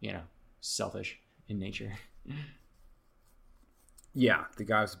 selfish in nature. Yeah, the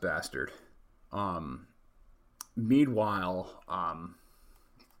guy's a bastard. Meanwhile,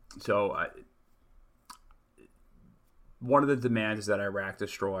 one of the demands is that Iraq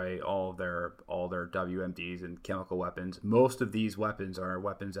destroy all their WMDs and chemical weapons. Most of these weapons are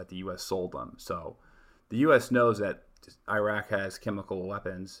weapons that the U.S. sold them. So the U.S. knows that Iraq has chemical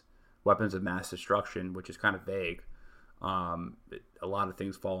weapons of mass destruction, which is kind of vague. A lot of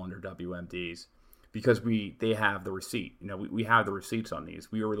things fall under WMDs. Because they have the receipt. We have the receipts on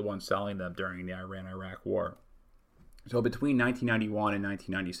these. We were the ones selling them during the Iran-Iraq War. So between 1991 and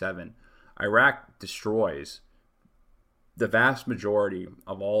 1997, Iraq destroys the vast majority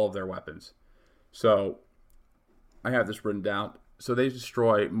of all of their weapons. So I have this written down. So they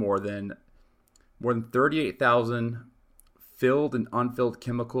destroy more than 38,000 filled and unfilled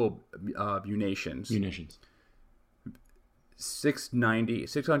chemical munitions.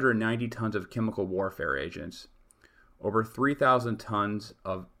 690 tons of chemical warfare agents, over 3,000 tons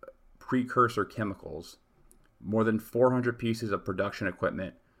of precursor chemicals, more than 400 pieces of production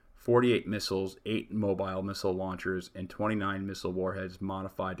equipment, 48 missiles, 8 mobile missile launchers, and 29 missile warheads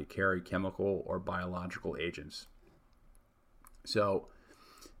modified to carry chemical or biological agents. So,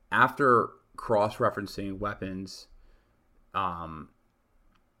 after cross-referencing weapons,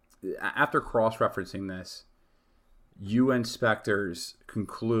 this, UN inspectors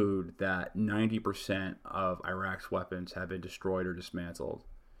conclude that 90% of Iraq's weapons have been destroyed or dismantled.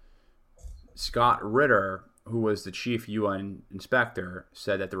 Scott Ritter, who was the chief UN inspector,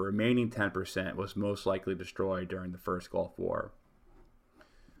 said that the remaining 10% was most likely destroyed during the first Gulf War.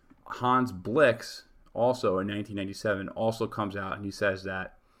 Hans Blix, also in 1997, also comes out and he says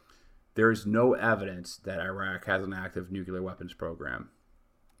that there is no evidence that Iraq has an active nuclear weapons program.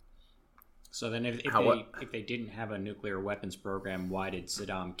 So then if they didn't have a nuclear weapons program, why did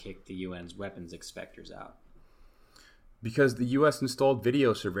Saddam kick the UN's weapons inspectors out? Because the U.S. installed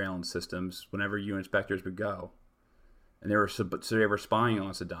video surveillance systems whenever UN inspectors would go. And they were spying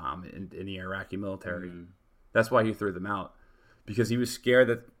on Saddam in the Iraqi military. That's why he threw them out. Because he was scared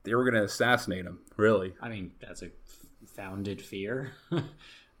that they were going to assassinate him, really. I mean, that's a founded fear.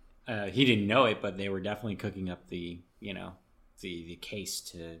 He didn't know it, but they were definitely cooking up the case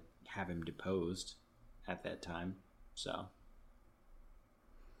to have him deposed at that time. So,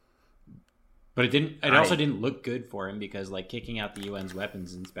 but it also didn't look good for him, because like kicking out the UN's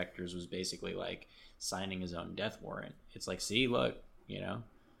weapons inspectors was basically like signing his own death warrant. It's like, see, look,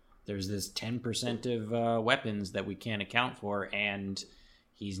 there's this 10% of weapons that we can't account for, and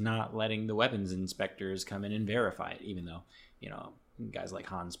he's not letting the weapons inspectors come in and verify it, even though, guys like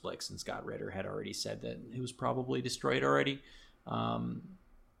Hans Blix and Scott Ritter had already said that it was probably destroyed already.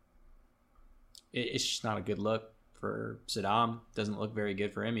 It's just not a good look for Saddam. Doesn't look very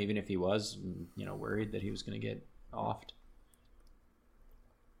good for him, even if he was, worried that he was going to get offed.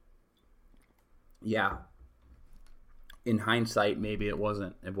 Yeah. In hindsight, maybe it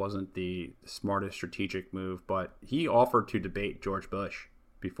wasn't the smartest strategic move, but he offered to debate George Bush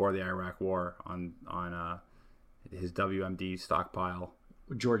before the Iraq War on his WMD stockpile.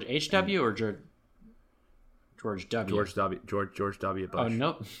 George H.W. or George W? George W. Bush. Oh,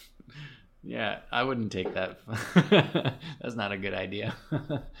 nope. Yeah, I wouldn't take that. That's not a good idea.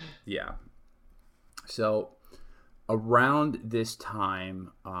 Yeah. So around this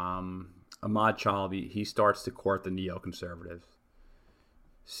time, Ahmad Chalabi, he starts to court the neoconservatives.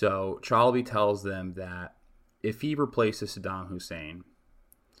 So Chalabi tells them that if he replaces Saddam Hussein,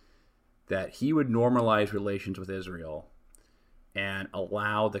 that he would normalize relations with Israel and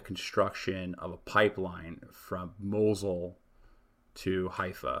allow the construction of a pipeline from Mosul to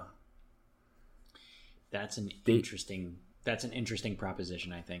Haifa. That's an interesting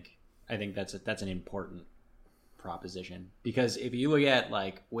proposition, I think. I think that's an important proposition, because if you look at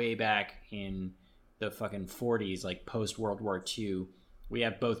like way back in the fucking 40s, like post World War II, we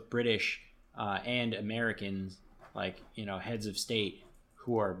have both British and Americans, like, heads of state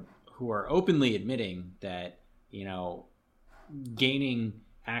who are openly admitting that, gaining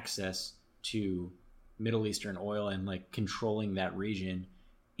access to Middle Eastern oil and like controlling that region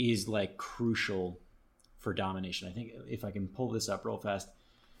is like crucial for domination. I think if I can pull this up real fast,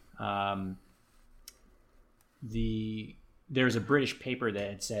 there's a British paper that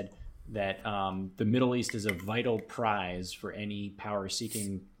had said that the Middle East is a vital prize for any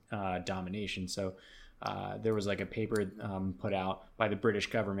power-seeking domination. So there was like a paper put out by the British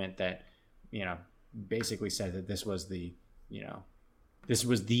government that, basically said that this was the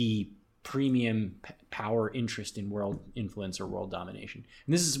premium power interest in world influence or world domination.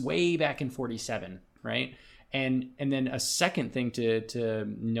 And this is way back in 1947, right? And then a second thing to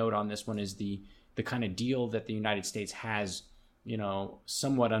note on this one is the kind of deal that the United States has,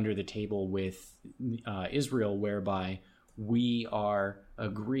 somewhat under the table with Israel, whereby we are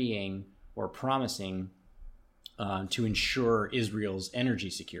agreeing or promising to ensure Israel's energy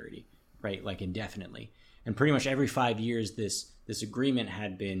security, right? Like indefinitely. And pretty much every 5 years, this agreement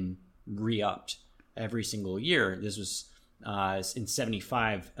had been re-upped every single year. This was in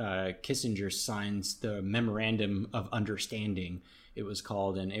 1975, Kissinger signs the Memorandum of Understanding, it was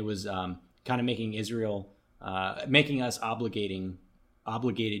called, and it was kind of making us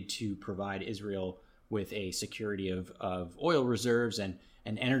obligated to provide Israel with a security of oil reserves and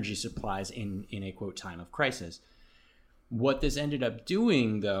energy supplies in a quote time of crisis. What this ended up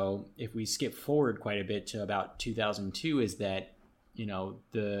doing, though, if we skip forward quite a bit to about 2002, is that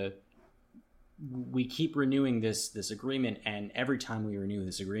we keep renewing this agreement, and every time we renew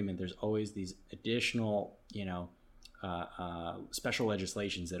this agreement, there's always these additional special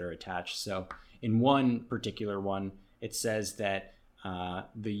legislations that are attached. So in one particular one, it says that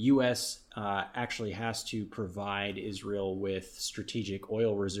the U.S. Actually has to provide Israel with strategic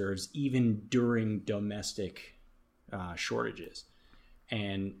oil reserves even during domestic shortages.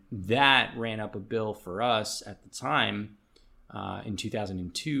 And that ran up a bill for us at the time in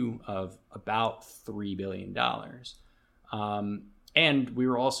 2002 of about $3 billion. And we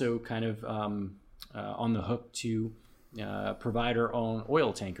were also kind of on the hook to provide our own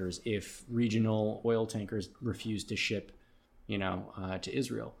oil tankers if regional oil tankers refuse to ship, to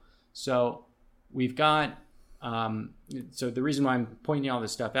Israel. So we've got, so the reason why I'm pointing all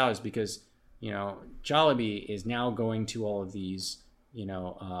this stuff out is because, Chalabi is now going to all of these,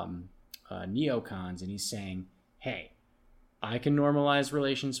 neocons, and he's saying, hey, I can normalize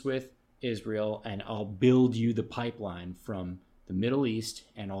relations with Israel, and I'll build you the pipeline from the Middle East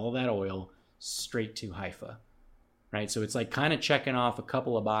and all that oil straight to Haifa, right? So it's like kind of checking off a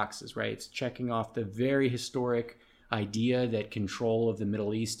couple of boxes, right? It's checking off the very historic idea that control of the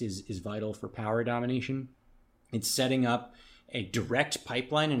Middle East is vital for power domination. It's setting up a direct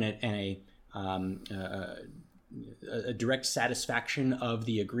pipeline and a direct satisfaction of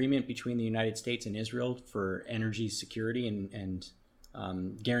the agreement between the United States and Israel for energy security and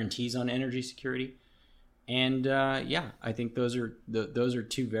guarantees on energy security. And I think those are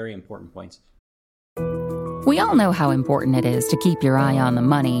two very important points. We all know how important it is to keep your eye on the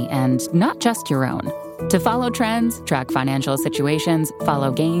money, and not just your own. To follow trends, track financial situations,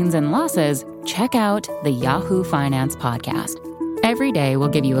 follow gains and losses, check out the Yahoo Finance podcast. Every day, we'll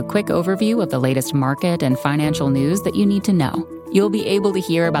give you a quick overview of the latest market and financial news that you need to know. You'll be able to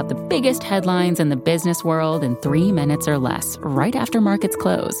hear about the biggest headlines in the business world in 3 minutes or less, right after markets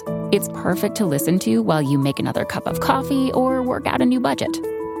close. It's perfect to listen to while you make another cup of coffee or work out a new budget.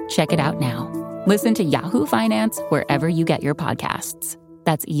 Check it out now. Listen to Yahoo Finance wherever you get your podcasts.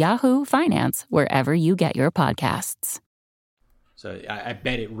 That's Yahoo Finance wherever you get your podcasts. So I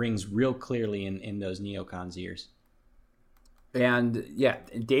bet it rings real clearly in those neocons' ears. And yeah,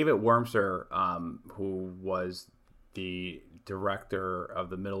 David Wurmser, who was the director of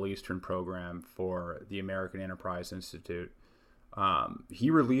the Middle Eastern program for the American Enterprise Institute,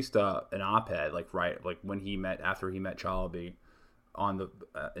 he released an op-ed after he met Chalabi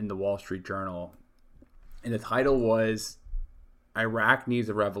in the Wall Street Journal, and the title was "Iraq Needs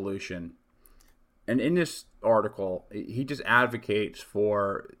a Revolution." And in this article, he just advocates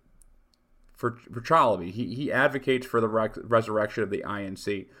for Chalabi. He advocates for the resurrection of the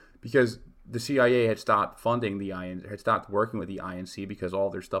INC, because the CIA had stopped funding had stopped working with the INC because all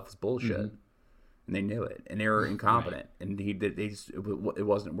their stuff was bullshit, and they knew it, and they were incompetent, and it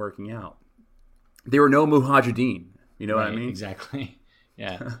wasn't working out. There were no mujahideen. You know what I mean? Exactly.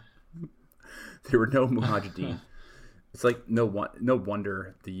 Yeah. There were no mujahideen. It's like no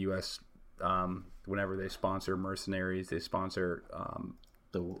wonder the U.S. Whenever they sponsor mercenaries, they sponsor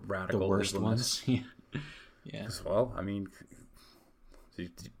the radical, the worst ones. Yeah. Well, I mean,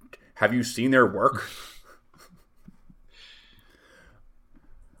 have you seen their work?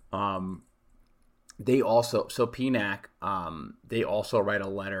 They also, so PNAC, they also write a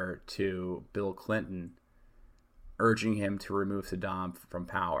letter to Bill Clinton urging him to remove Saddam from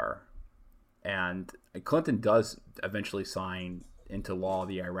power. And Clinton does eventually sign into law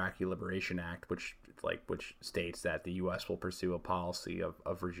the Iraqi Liberation Act, which states that the U.S. will pursue a policy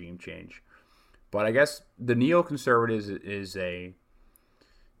of regime change. But I guess the neoconservatives is a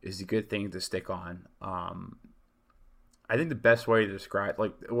good thing to stick on. I think the best way to describe,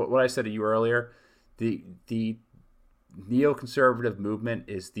 like what I said to you earlier, the neoconservative movement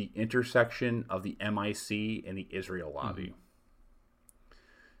is the intersection of the MIC and the Israel lobby. Mm-hmm.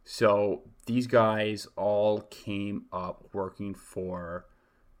 So these guys all came up working for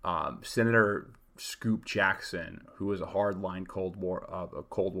Senator Scoop Jackson, who was a hardline Cold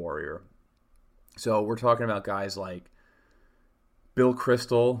Warrior. So we're talking about guys like Bill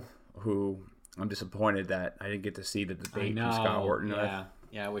Kristol, who I'm disappointed that I didn't get to see the debate with Scott Horton.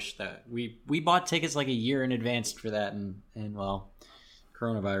 Yeah, I wish that we bought tickets like a year in advance for that, and well,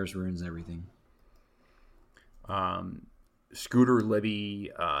 coronavirus ruins everything. Scooter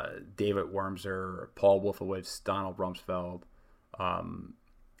Libby, David Wurmser, Paul Wolfowitz, Donald Rumsfeld.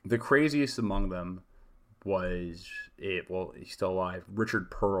 The craziest among them was he's still alive,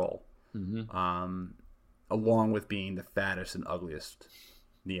 Richard Pearl, along with being the fattest and ugliest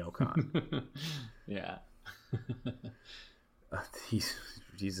neocon. Yeah. He's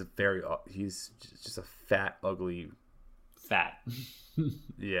just a fat, ugly. Fat.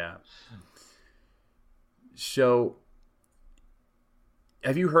 Yeah. So,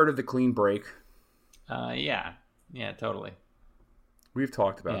 have you heard of the clean break? Yeah, totally. We've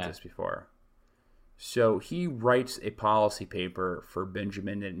talked about this before. So he writes a policy paper for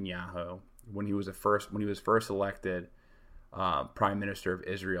Benjamin Netanyahu when he was first elected Prime Minister of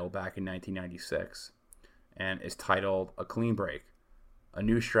Israel back in 1996, and is titled "A Clean Break: A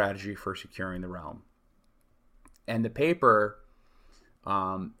New Strategy for Securing the Realm." And the paper,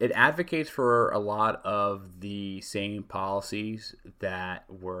 it advocates for a lot of the same policies that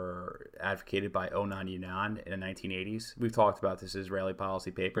were advocated by Onan Yinan in the 1980s. We've talked about this Israeli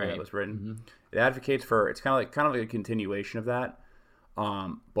policy paper that was written. Mm-hmm. It advocates for, it's kind of like a continuation of that.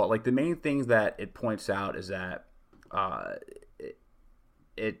 But like the main things that it points out is that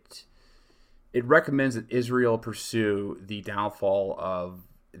it recommends that Israel pursue the downfall of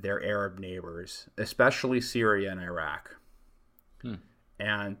their Arab neighbors, especially Syria and Iraq.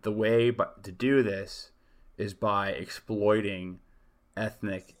 And the way to do this is by exploiting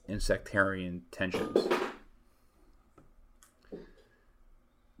ethnic and sectarian tensions.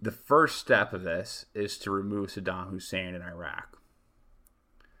 The first step of this is to remove Saddam Hussein in Iraq,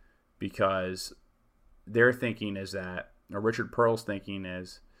 because their thinking is that, or Richard Pearl's thinking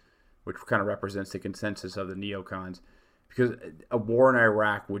is, which kind of represents the consensus of the neocons, because a war in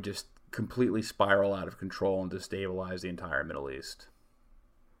Iraq would just completely spiral out of control and destabilize the entire Middle East.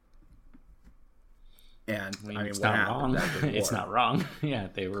 And I mean, what it's not happened wrong. after the It's war? not wrong. Yeah,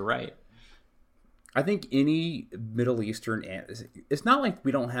 they were right. I think any Middle Eastern, it's not like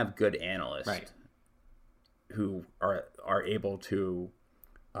we don't have good analysts, Right. who are able to,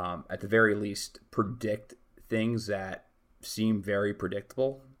 at the very least, predict things that seem very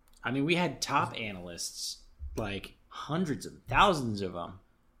predictable. I mean, we had top analysts, like hundreds of thousands of them,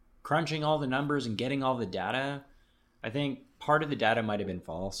 crunching all the numbers and getting all the data. I think part of the data might have been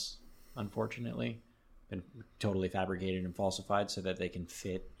false, unfortunately, been totally fabricated and falsified so that they can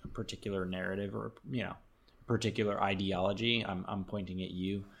fit a particular narrative or, particular ideology. I'm pointing at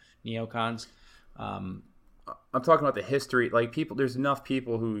you, neocons. I'm talking about the history. Like, people, there's enough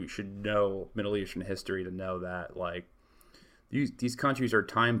people who should know Middle Eastern history to know that, like, these countries are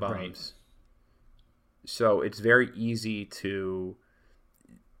time bombs. Right. So it's very easy to,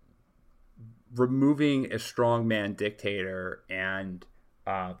 removing a strongman dictator and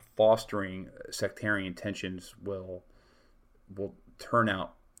fostering sectarian tensions will turn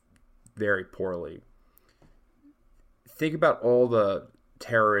out very poorly. Think about all the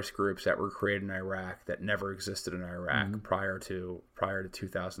terrorist groups that were created in Iraq that never existed in Iraq prior to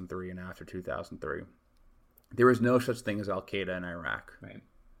 2003 and after 2003. There was no such thing as Al-Qaeda in Iraq. Right.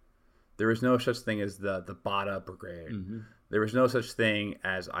 There was no such thing as the Ba'ath Brigade. There was no such thing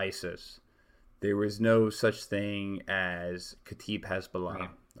as ISIS. There was no such thing as Kataib Hezbollah. Right.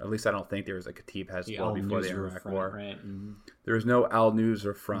 At least I don't think there was a Kataib Hezbollah before the Iraq War. Right. Mm-hmm. There was no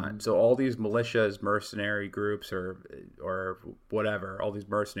Al-Nusra Front. So all these militias, mercenary groups, or whatever, all these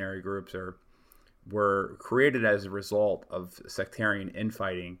mercenary groups were created as a result of sectarian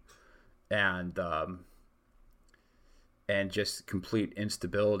infighting and just complete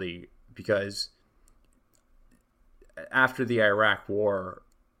instability, because after the Iraq War,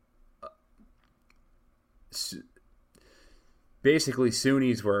 basically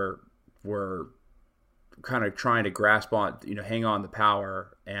Sunnis were kind of trying to grasp on, hang on to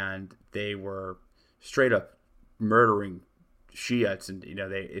power, and they were straight up murdering Shiites. And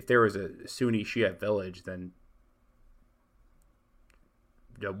if there was a Sunni Shiite village, then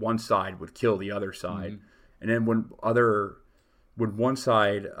one side would kill the other side. And then when one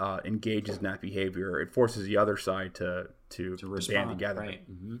side engages in that behavior, it forces the other side to respond, band together, right.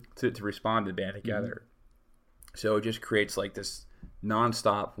 to respond, to band together. So it just creates like this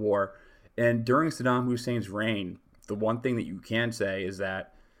nonstop war. And during Saddam Hussein's reign, the one thing that you can say is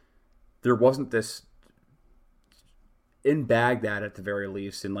that there wasn't this, in Baghdad at the very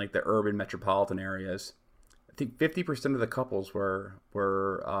least, in like the urban metropolitan areas, I think 50% of the couples were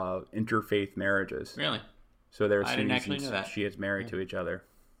interfaith marriages. Really? So there were I didn't Sunnis actually and know that. Shiites married to each other.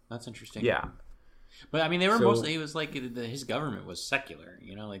 That's interesting. Yeah. But I mean, they were So- mostly, it was like his government was secular,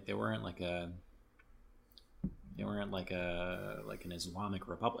 like they weren't like an Islamic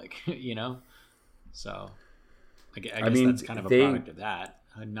republic, So I guess mean, that's kind of a product of that,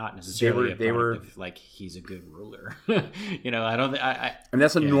 not necessarily they a were- product of like he's a good ruler. I don't. And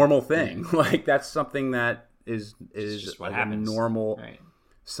that's a normal thing. Like, that's something that is just what like happens. a normal Right.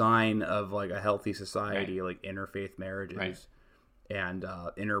 sign of like a healthy society, Right. like interfaith marriages. Right. And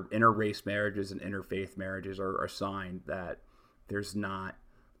inter-race marriages and interfaith marriages are a sign that there's not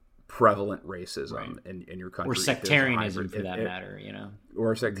prevalent racism Right. in your country. Or There's a sectarianism, hybrid- for that matter,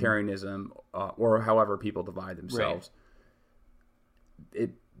 or sectarianism, or however people divide themselves.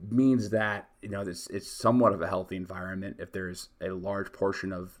 It means that it's somewhat of a healthy environment if there's a large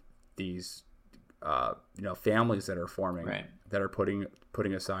portion of these families that are forming, Right. that are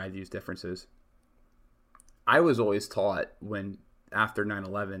putting aside these differences. I was always taught after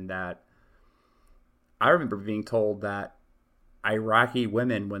 9/11 that I remember being told that Iraqi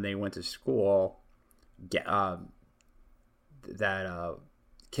women, when they went to school, that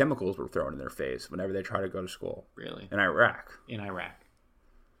chemicals were thrown in their face whenever they tried to go to school. Really? In Iraq. In Iraq.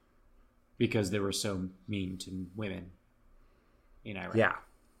 Because they were so mean to women in Iraq. Yeah.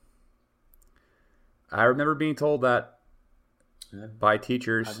 I remember being told that by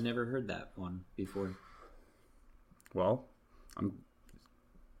teachers. I've never heard that one before. Well, I'm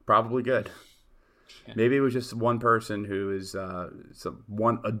probably good. Yeah. Maybe it was just one person who is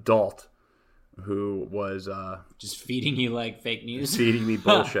one adult who was Just feeding you like fake news. feeding me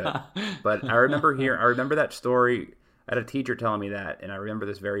bullshit. But I remember that story. I had a teacher telling me that, and I remember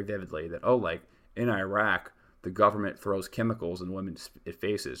this very vividly, that, like, in Iraq, the government throws chemicals in women's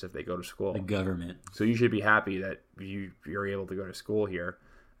faces if they go to school. The government. So you should be happy that you're able to go to school here.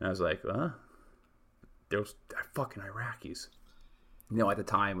 And I was like, they're fucking Iraqis. At the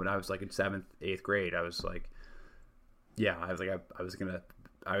time when I was like in 7th, 8th grade, I was like, yeah, I was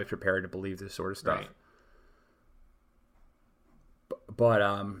prepared to believe this sort of stuff. Right. But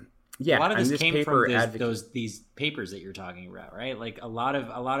yeah, a lot of this came from these papers that you're talking about, right? Like a lot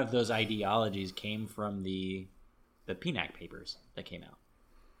of those ideologies came from the PNAC papers that came out.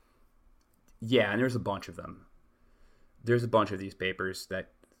 Yeah, and there's a bunch of them. There's a bunch of these papers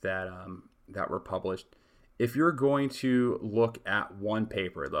that were published. If you're going to look at one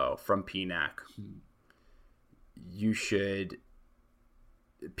paper though from PNAC, you should.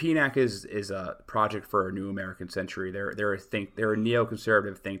 PNAC is a project for a new American century. They're a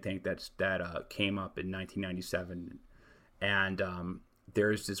neoconservative think tank that came up in 1997, and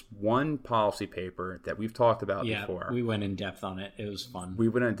there's this one policy paper that we've talked about before. We went in depth on it. It was fun. We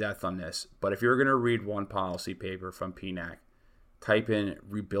went in depth on this, but if you're going to read one policy paper from PNAC, type in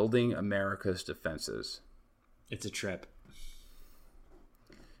 "Rebuilding America's Defenses." It's a trip,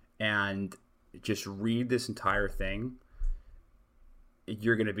 and just read this entire thing.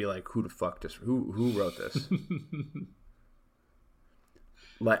 You're going to be like, who the fuck who wrote this?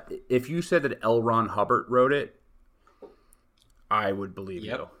 If you said that L. Ron Hubbard wrote it, I would believe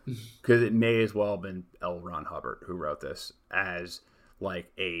you. Because it may as well have been L. Ron Hubbard who wrote this as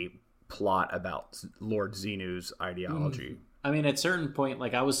like a plot about Lord Xenu's ideology. I mean, at a certain point,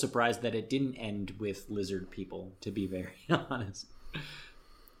 like I was surprised that it didn't end with lizard people, to be very honest.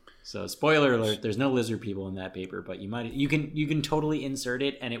 So, spoiler alert: there's no lizard people in that paper, but you can totally insert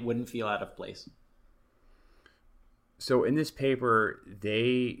it, and it wouldn't feel out of place. So, in this paper,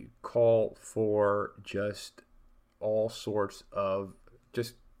 they call for just all sorts of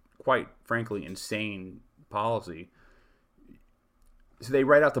just quite frankly insane policy. So, they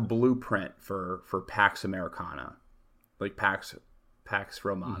write out the blueprint for Pax Americana, like Pax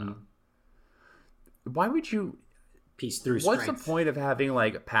Romana. Mm-hmm. Why would you? Peace through strength. What's the point of having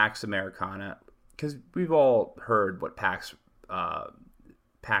like Pax Americana? Because we've all heard what Pax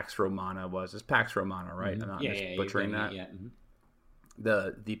Romana was. It's Pax Romana, right? Mm-hmm. I'm not butchering that. Yeah. Mm-hmm.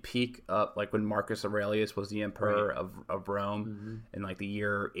 The peak of like when Marcus Aurelius was the emperor of Rome in like the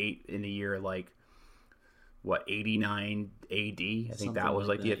year 89 AD. I think that was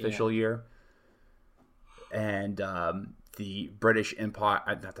like the official year. And the British Empire,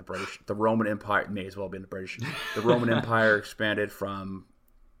 the Roman Empire, may as well have been the British. The Roman Empire expanded from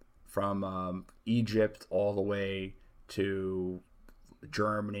Egypt all the way to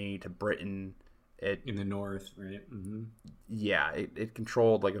Germany to Britain. In the north, right? Mm-hmm. Yeah, it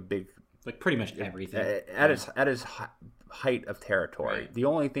controlled like a big, like pretty much everything at its height of territory. Right. The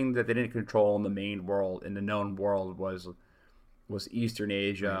only thing that they didn't control in the main world, in the known world, was Eastern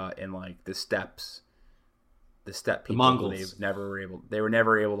Asia and like the steppes. The steppe people, the Mongols. They were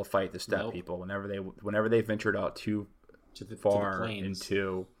never able to fight the steppe people. Whenever they ventured out too far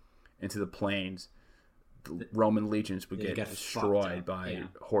into the plains, the Roman legions would get destroyed by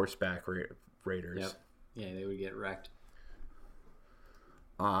horseback raiders. Yep. Yeah, they would get wrecked.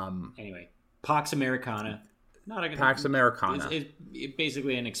 Anyway, Pax Americana. Pax Americana. It's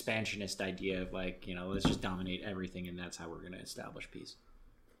basically an expansionist idea of like, let's just dominate everything, and that's how we're going to establish peace.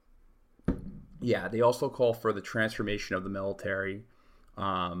 Yeah, they also call for the transformation of the military,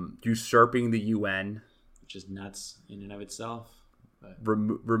 usurping the UN, which is nuts in and of itself.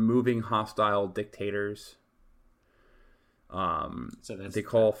 Removing hostile dictators. So they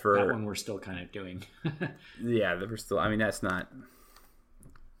call for that one. We're still kind of doing. Yeah, we're still. I mean, that's still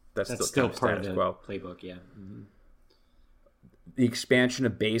part of the playbook. Yeah. Mm-hmm. The expansion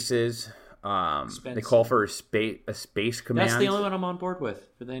of bases. They call for a space command. That's the only one I'm on board with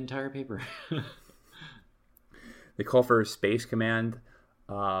for the entire paper. They call for a space command.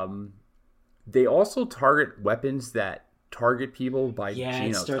 They also target weapons that target people by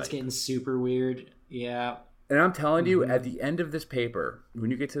genotype. It starts getting super weird. Yeah. And I'm telling you, at the end of this paper, when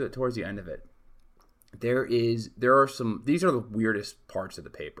you get towards the end of it, these are the weirdest parts of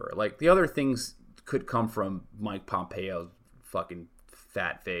the paper. Like the other things could come from Mike Pompeo's fucking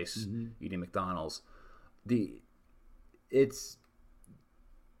fat face eating McDonald's. It's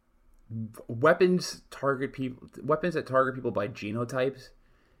weapons that target people by genotypes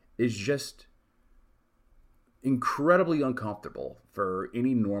is just incredibly uncomfortable for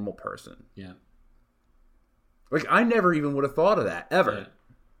any normal person. Yeah. Like I never even would have thought of that ever.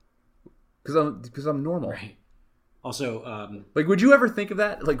 Because I'm normal. Right. Also, like would you ever think of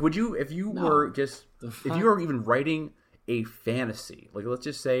that? Like would you if you were even writing a fantasy. Like, let's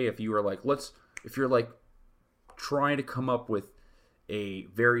just say if you're like trying to come up with a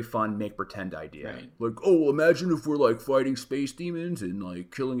very fun make pretend idea, right. Like, oh, imagine if we're like fighting space demons and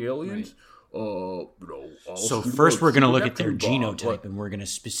like killing aliens. Right. So first we're going to look at their genotype, and we're going to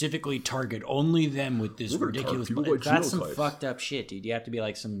specifically target only them with this ridiculous. That's some fucked up shit, dude. You have to be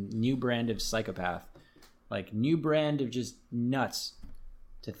like some new brand of psychopath, like new brand of just nuts,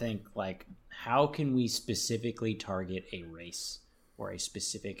 to think like, how can we specifically target a race or a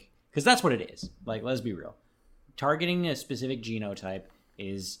specific? Because that's what it is. Like, let's be real. Targeting a specific genotype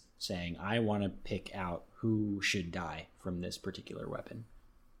is saying, I want to pick out who should die from this particular weapon.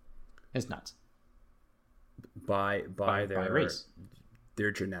 It's nuts. By their race, their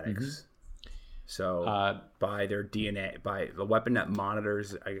genetics. Mm-hmm. So by their DNA, by the weapon that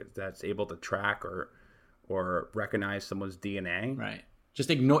monitors, that's able to track or recognize someone's DNA. Right. Just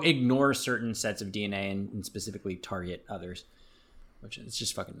ignore certain sets of DNA and specifically target others, which is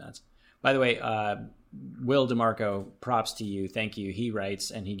just fucking nuts. By the way, Will DeMarco, props to you. Thank you. He writes,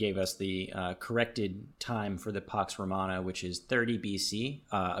 and he gave us the corrected time for the Pax Romana, which is 30 BC,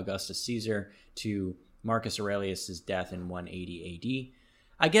 Augustus Caesar, to Marcus Aurelius' death in 180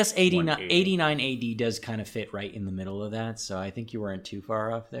 AD. I guess 89 AD does kind of fit right in the middle of that, so I think you weren't too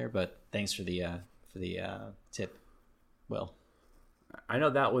far off there, but thanks for the tip, Will. I know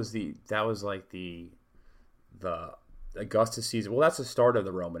that was like the Augustus Caesar. Well, that's the start of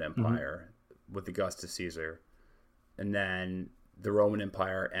the Roman Empire with Augustus Caesar, and then the Roman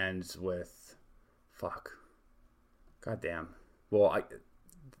Empire ends with goddamn. Well,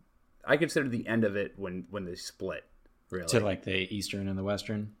 I consider the end of it when they split, really, to like the Eastern and the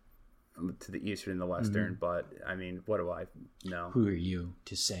Western. To the Eastern and the Western, but I mean, what do I know? Who are you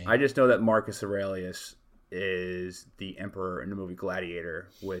to say? I just know that Marcus Aurelius is the emperor in the movie Gladiator,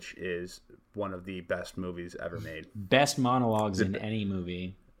 which is one of the best movies ever made. Best monologues in any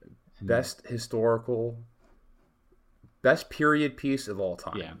movie. Best historical, best period piece of all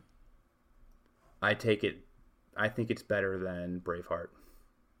time. Yeah. I think it's better than Braveheart.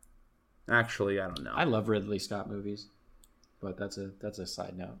 Actually, I don't know. I love Ridley Scott movies, but that's a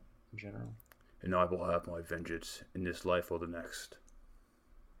side note in general. And I will have my vengeance in this life or the next.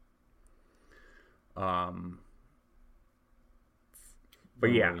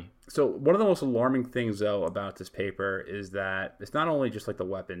 But yeah, so one of the most alarming things though about this paper is that it's not only just like the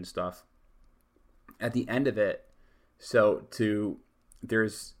weapon stuff. At the end of it,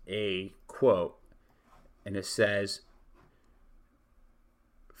 there's a quote, and it says,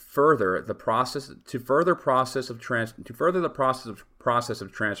 further the process of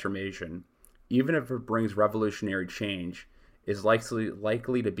transformation, even if it brings revolutionary change, is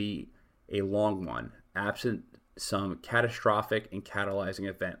likely to be a long one, absent some catastrophic and catalyzing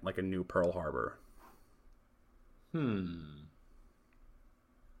event like a new Pearl Harbor. I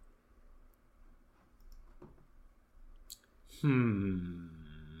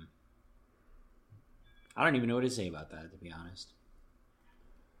don't even know what to say about that, to be honest.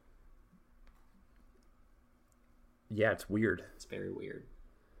 Yeah, it's weird. It's very weird.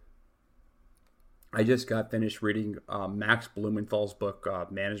 I just got finished reading Max Blumenthal's book,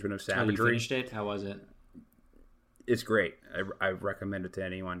 Management of Savagery. Oh, you finished it? How was it? It's great. I recommend it to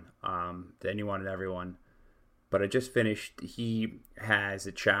anyone and everyone. But I just finished. He has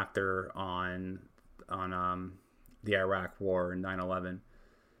a chapter on the Iraq War and 9/11,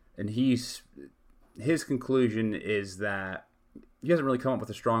 and his conclusion is that he hasn't really come up with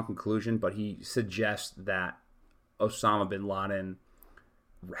a strong conclusion, but he suggests that Osama bin Laden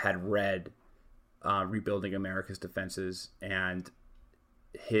had read Rebuilding America's Defenses, and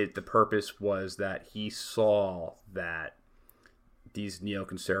the purpose was that he saw that these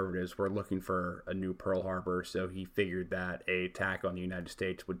neoconservatives were looking for a new Pearl Harbor, so he figured that an attack on the United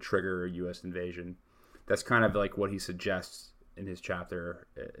States would trigger a U.S. invasion. That's kind of like what he suggests in his chapter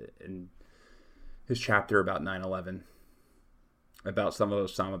about 9/11, about some of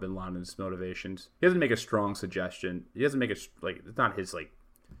Osama bin Laden's motivations. He doesn't make a strong suggestion. He doesn't make it's not his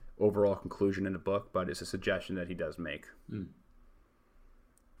overall conclusion in the book, but it's a suggestion that he does make,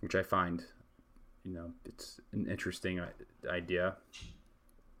 which I find, it's an interesting idea.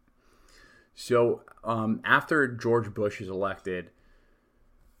 So after George Bush is elected,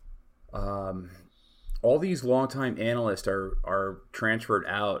 all these longtime analysts are transferred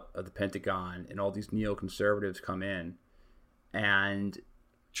out of the Pentagon, and all these neoconservatives come in. And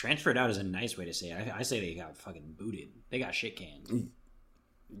transferred out is a nice way to say it. I say they got fucking booted. They got shit canned.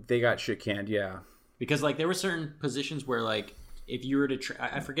 They got shit canned, yeah. Because there were certain positions where if you were to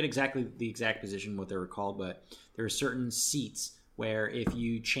I forget exactly the exact position what they were called, but there are certain seats where if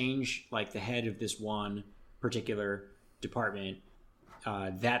you change the head of this one particular department,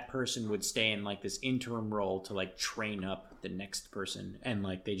 that person would stay in like this interim role to like train up the next person, and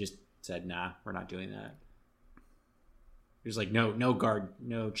like they just said, nah, we're not doing that. There's like no guard,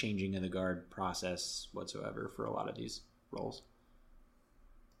 no changing of the guard process whatsoever for a lot of these roles.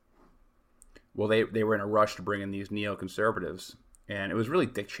 Well, they were in a rush to bring in these neoconservatives, and it was really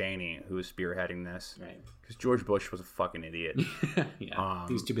Dick Cheney who was spearheading this, right? Because George Bush was a fucking idiot. Yeah,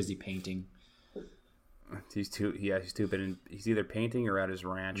 he was too busy painting. He's too busy. He's either painting or at his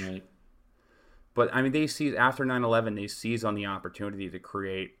ranch. Right. But I mean, they seize after 9/11. They seize on the opportunity to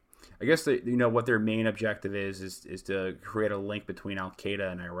create. I guess what their main objective is to create a link between Al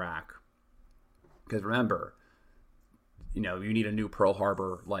Qaeda and Iraq. Because remember, you need a new Pearl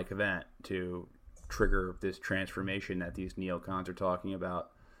Harbor like event to trigger this transformation that these neocons are talking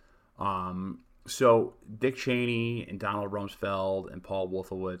about. So Dick Cheney and Donald Rumsfeld and Paul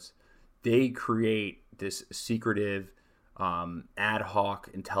Wolfowitz, they create this secretive ad hoc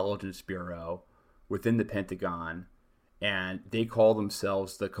intelligence bureau within the Pentagon, and they call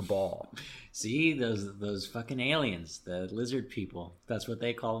themselves the Cabal. See, those fucking aliens, the lizard people, that's what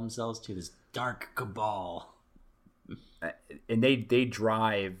they call themselves too, this dark cabal. And they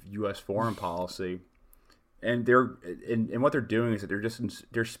drive U.S. foreign policy, and what they're doing is that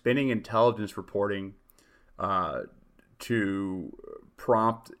they're spinning intelligence reporting to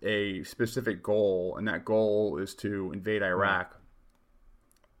prompt a specific goal, and that goal is to invade Iraq.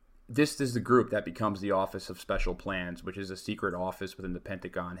 This is the group that becomes the Office of Special Plans, which is a secret office within the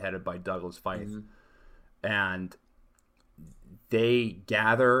Pentagon headed by Douglas Feith. Mm-hmm. And they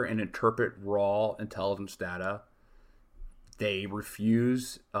gather and interpret raw intelligence data. They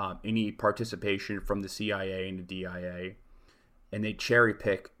refuse any participation from the CIA and the DIA. And they cherry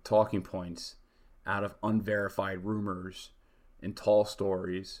pick talking points out of unverified rumors and tall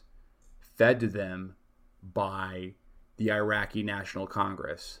stories fed to them by the Iraqi National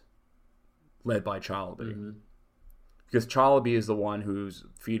Congress, led by Chalabi. Mm-hmm. Because Chalabi is the one who's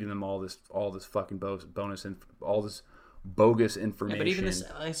feeding them all this fucking bonus and all this bogus information. Yeah, but even this,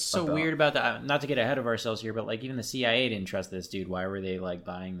 it's so weird about that. Not to get ahead of ourselves here, but like even the CIA didn't trust this dude. Why were they like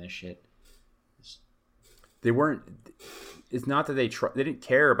buying this shit? They weren't. It's not that they didn't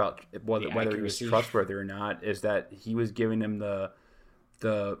care about whether he was trustworthy or not. Is that he was giving them the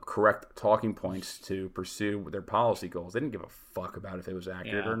correct talking points to pursue their policy goals. They didn't give a fuck about if it was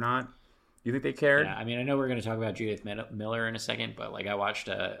accurate or not. You think they cared? Yeah, I mean, I know we're going to talk about Judith Miller in a second, but like I watched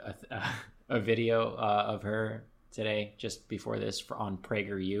a video of her today just before this on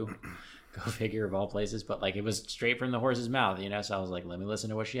PragerU. Go figure, of all places. But like it was straight from the horse's mouth, So I was like, let me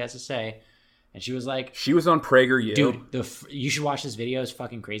listen to what she has to say. And she was like, she was on PragerU. Dude, you should watch this video. It's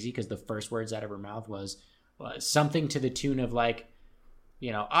fucking crazy because the first words out of her mouth was something to the tune of like,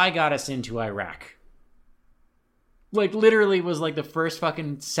 I got us into Iraq. Like literally was like the first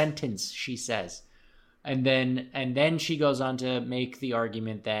fucking sentence she says. And then she goes on to make the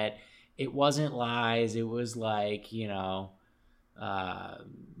argument that it wasn't lies. It was like,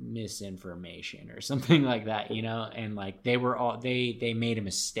 misinformation or something like that, and like they made a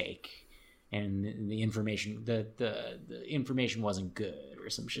mistake. And the information, the information wasn't good or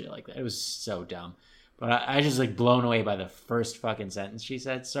some shit like that. It was so dumb. But I just like blown away by the first fucking sentence she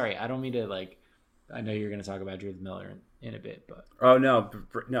said. Sorry, I don't mean to like. I know you're going to talk about Judith Miller in a bit, but oh no,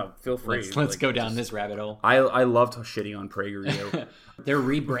 feel free. Let's go down this rabbit hole. I loved shitting on PragerU. They're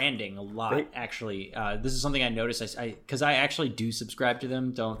rebranding a lot, actually. This is something I noticed. Because I actually do subscribe to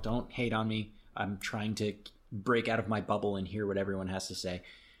them. Don't hate on me. I'm trying to break out of my bubble and hear what everyone has to say.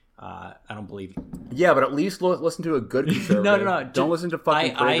 I don't believe. Yeah, but at least listen to a good conservative. No. Don't listen to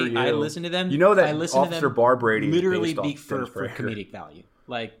fucking PragerU. I listen to them. You know that I listen Officer to them Bar Brady literally is for comedic value.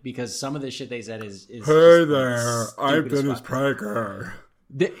 Like because some of the shit they said is hey there, I'm Dennis Prager.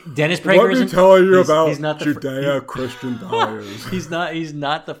 Dennis Prager. Let me tell you about Judeo-Christian values. He's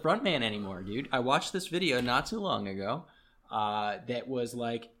not the front man anymore, dude. I watched this video not too long ago that was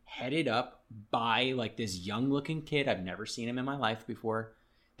like headed up by like this young looking kid. I've never seen him in my life before.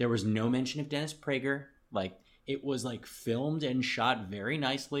 There was no mention of Dennis Prager. Like it was like filmed and shot very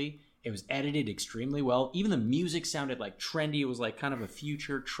nicely. It was edited extremely well. Even the music sounded like trendy. It was like kind of a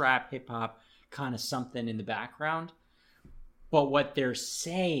future trap hip hop kind of something in the background. But what they're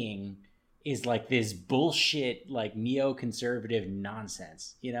saying is like this bullshit, like neoconservative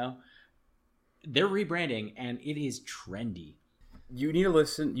nonsense, They're rebranding and it is trendy. You need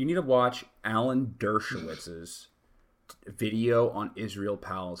to watch Alan Dershowitz's video on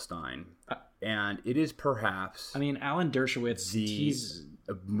Israel-Palestine. And it is perhaps Alan Dershowitz,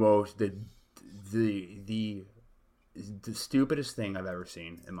 the the stupidest thing I've ever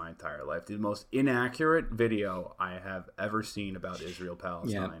seen in my entire life. The most inaccurate video I have ever seen about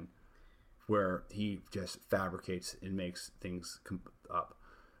Israel-Palestine, where he just fabricates and makes things up.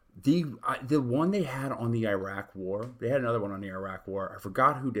 The one they had on the Iraq War, they had another one on the Iraq War. I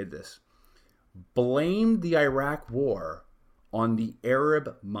forgot who did this. Blamed the Iraq War on the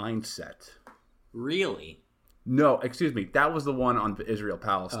Arab mindset. Really? No, excuse me. That was the one on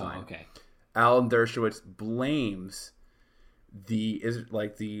Israel-Palestine. Oh, okay. Alan Dershowitz blames the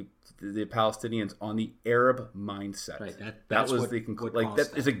Palestinians on the Arab mindset. Right. That was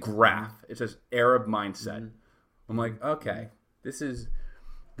that is a graph. It says Arab mindset. Mm-hmm. I'm like, okay, this is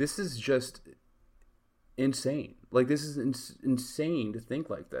just insane. Like, this is insane to think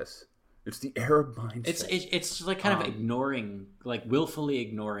like this. It's the Arab mindset. It's like kind of ignoring, like willfully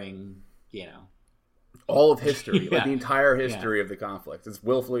ignoring, all of history, like the entire history of the conflict. It's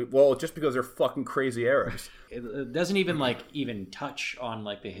willfully, just because they're fucking crazy Arabs. It doesn't even touch on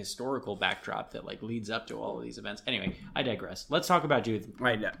like the historical backdrop that like leads up to all of these events. Anyway, I digress. Let's talk about Judith.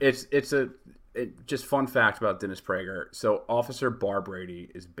 Right now, just fun fact about Dennis Prager. So Officer Bar Brady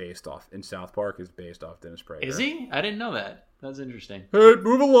is based off Dennis Prager. Is he? I didn't know that. That's interesting. Hey,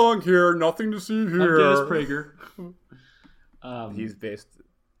 move along here. Nothing to see here. I'm Dennis Prager. He's based.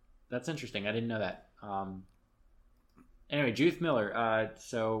 That's interesting. I didn't know that. Anyway, Judith Miller.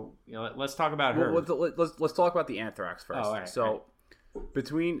 So let's talk about her. Let's talk about the anthrax first. Oh, all right, so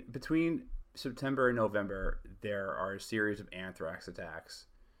between September and November, there are a series of anthrax attacks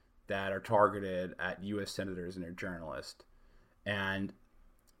that are targeted at U.S. senators and their journalists, and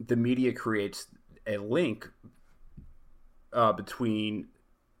the media creates a link between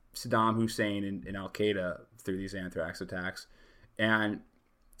Saddam Hussein and Al Qaeda through these anthrax attacks, and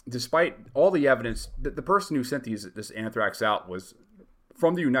despite all the evidence, the person who sent this anthrax out was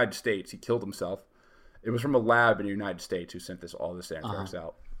from the United States. He killed himself. It was from a lab in the United States who sent all this anthrax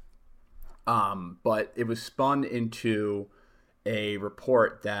out. But it was spun into a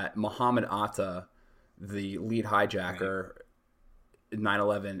report that Mohammed Atta, the lead hijacker in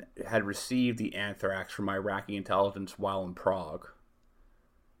 9/11, had received the anthrax from Iraqi intelligence while in Prague,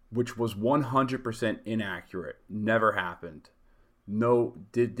 which was 100% inaccurate. Never happened. No,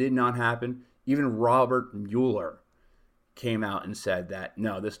 did not happen. Even Robert Mueller came out and said that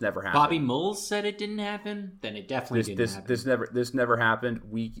no, this never happened. Bobby Moles said it didn't happen. Then it definitely didn't happen. This never happened.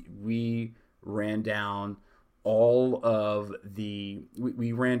 We ran down all of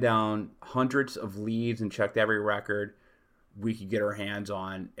we ran down hundreds of leads and checked every record we could get our hands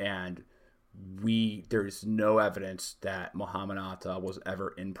on, and there's no evidence that Mohammed Atta was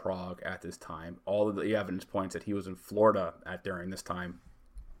ever in Prague at this time. All of the evidence points that he was in Florida during this time.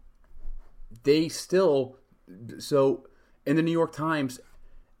 So in the New York Times,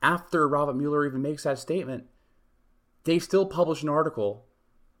 after Robert Mueller even makes that statement, they still publish an article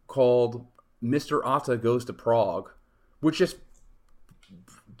called Mr. Atta Goes to Prague, which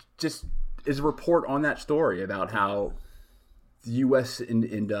just is a report on that story about how the U.S.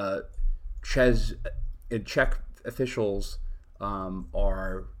 and Czech officials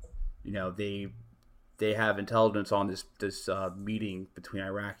are, they have intelligence on this meeting between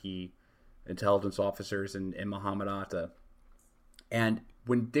Iraqi intelligence officers and Mohammed Atta. And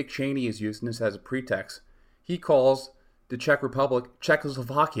when Dick Cheney is using this as a pretext, he calls the Czech Republic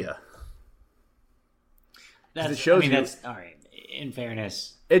Czechoslovakia. That's all right. In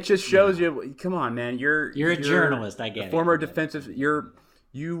fairness, it just shows you. Come on, man. You're a journalist. I get it. Former defensive.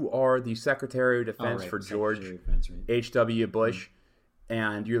 You are the Secretary of Defense for George H.W. Bush,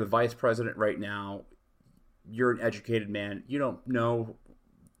 and you're the Vice President right now. You're an educated man. You don't know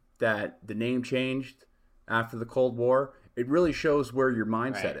that the name changed after the Cold War. It really shows where your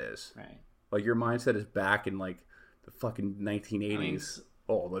mindset is. Right. Like, your mindset is back in, like, the fucking 1980s.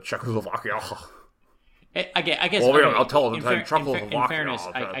 The Czechoslovakia. I guess. I'll tell them. In fairness,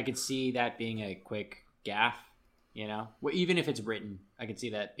 I could see that being a quick gaffe. Even if it's written, I could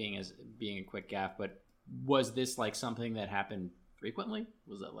see that being a quick gaffe. But was this like something that happened frequently?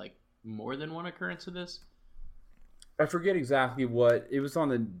 Was it like more than one occurrence of this? I forget exactly what it was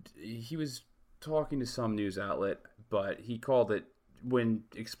he was talking to some news outlet, but he called it, when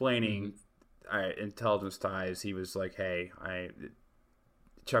explaining intelligence ties, he was like, "Hey,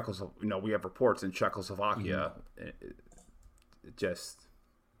 we have reports in Czechoslovakia." Just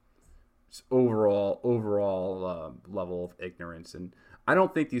overall level of ignorance, and I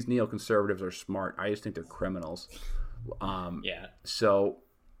don't think these neoconservatives are smart. I just think they're criminals. So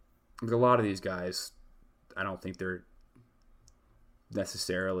a lot of these guys, I don't think they're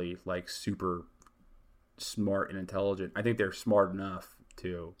necessarily like super smart and intelligent. I think they're smart enough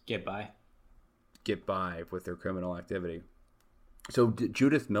to get by. get by with their criminal activity. So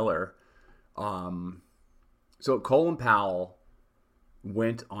Judith Miller, so Colin Powell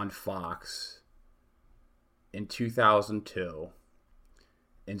went on Fox in 2002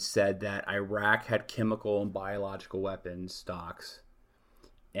 and said that Iraq had chemical and biological weapons stocks,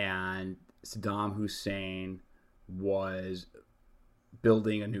 and Saddam Hussein was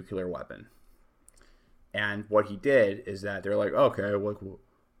building a nuclear weapon. And what he did is that they're like, okay, well,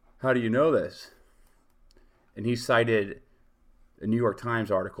 how do you know this? And he cited a New York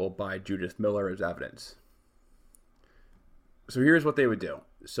Times article by Judith Miller as evidence. So here's what they would do.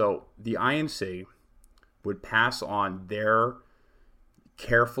 So the INC would pass on their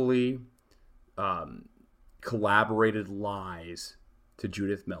carefully collaborated lies to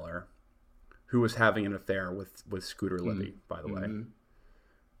Judith Miller, who was having an affair with Scooter Libby, by the way.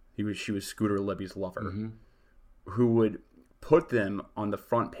 She was Scooter Libby's lover, who would put them on the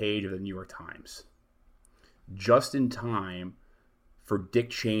front page of the New York Times just in time for Dick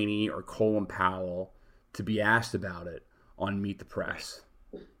Cheney or Colin Powell to be asked about it on Meet the Press.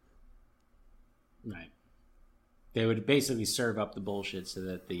 Right. They would basically serve up the bullshit so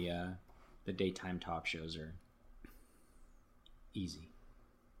that the daytime talk shows are easy.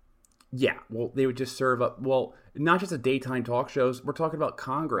 Yeah, well, they would just serve up, well, not just the daytime talk shows, we're talking about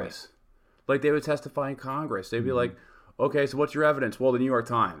Congress. Right. Like, they would testify in Congress. They'd be like, okay, so what's your evidence? Well, the New York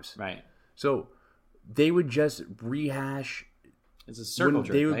Times. Right. So they would just rehash. It's a circle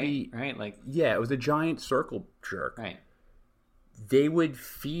jerk, right? Like, yeah, it was a giant circle jerk. Right. They would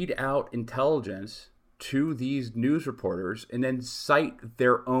feed out intelligence to these news reporters and then cite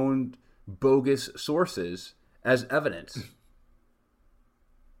their own bogus sources as evidence.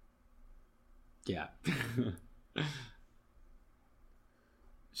 Yeah.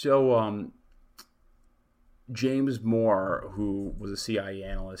 So, James Moore, who was a CIA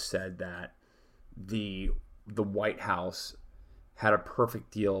analyst, said that the White House had a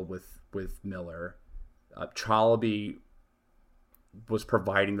perfect deal with Miller. Chalabi was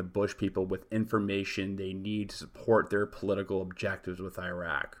providing the Bush people with information they need to support their political objectives with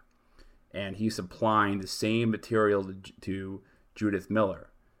Iraq. And he's supplying the same material to Judith Miller.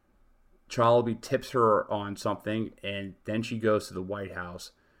 Chalabi tips her on something, and then she goes to the White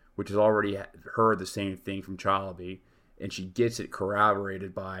House, which has already heard the same thing from Chalabi, and she gets it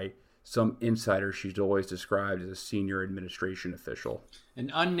corroborated by some insider she's always described as a senior administration official.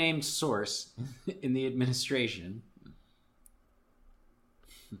 An unnamed source in the administration.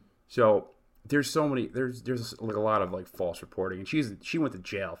 So there's like a lot of like false reporting, and she went to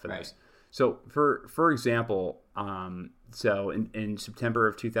jail for this. So for example, so in September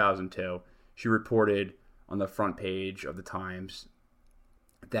of 2002, she reported on the front page of the Times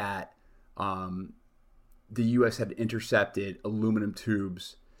that the U.S. had intercepted aluminum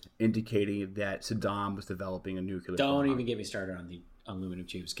tubes indicating that Saddam was developing a nuclear bomb. Don't even get me started on the aluminum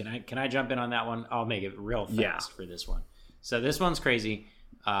tubes. Can I jump in on that one? I'll make it real fast for this one. So this one's crazy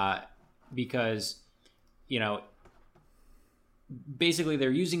because, you know, basically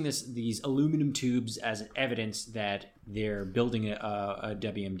they're using these aluminum tubes as evidence that they're building a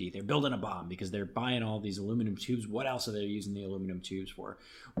WMD. They're building a bomb because they're buying all these aluminum tubes. What else are they using the aluminum tubes for?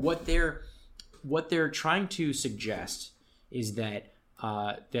 What they're trying to suggest is that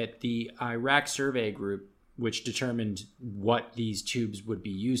that the Iraq Survey Group, which determined what these tubes would be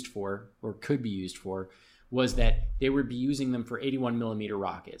used for or could be used for, was that they would be using them for 81 millimeter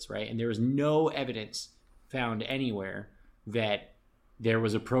rockets, right? And there was no evidence found anywhere that there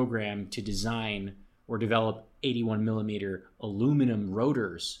was a program to design or develop 81 millimeter aluminum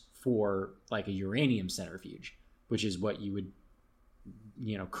rotors for like a uranium centrifuge, which is what you would,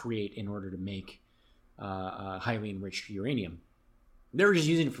 you know, create in order to make highly enriched uranium. They were just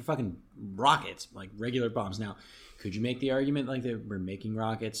using it for fucking rockets, like regular bombs. Now, could you make the argument like they were making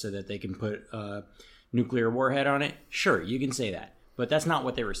rockets so that they can put a nuclear warhead on it? Sure, you can say that. But that's not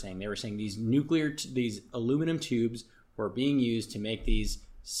what they were saying. They were saying these these aluminum tubes were being used to make these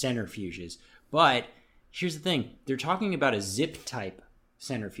centrifuges. But here's the thing. They're talking about a zip-type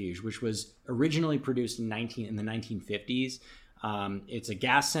centrifuge, which was originally produced in the 1950s. It's a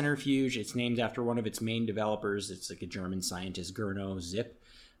gas centrifuge. It's named after one of its main developers. It's like a German scientist, Gernot Zipp.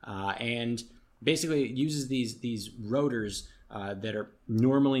 And basically it uses these rotors that are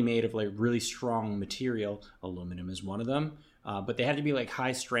normally made of like really strong material. Aluminum is one of them. But they had to be like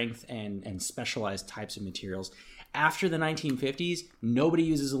high strength and specialized types of materials. After the 1950s, nobody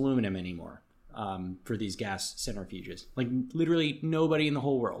uses aluminum anymore for these gas centrifuges. Like literally nobody in the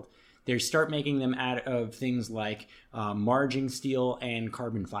whole world. They start making them out of things like margin steel and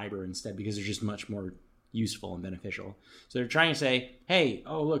carbon fiber instead because they're just much more useful and beneficial. So they're trying to say, hey,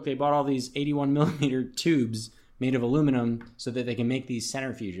 oh, look, they bought all these 81 millimeter tubes made of aluminum so that they can make these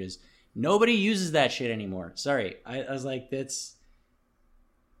centrifuges. Nobody uses that shit anymore. Sorry. I was like, that's...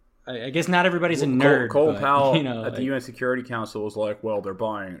 I guess not everybody's a nerd. Colin but, Powell you know, at the UN Security Council was like, well, they're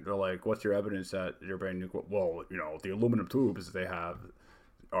like, what's your evidence that they're buying nuclear? Well, you know, the aluminum tubes they have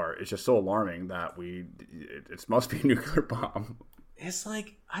it's just so alarming that it must be a nuclear bomb. It's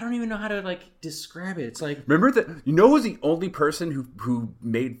like, I don't even know how to like describe it. It's like, remember that, you know, who's the only person who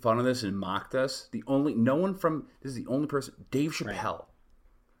made fun of this and mocked us? This is the only person, Dave Chappelle. Right.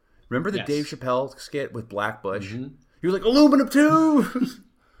 Remember the Dave Chappelle skit with Black Bush? Mm-hmm. He was like, aluminum tubes!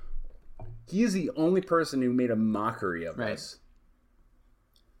 He is the only person who made a mockery of us.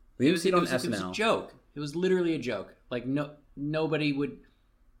 It was on SNL. It was a joke. It was literally a joke. Like, nobody would...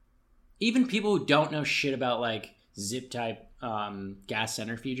 Even people who don't know shit about, like, zip-type gas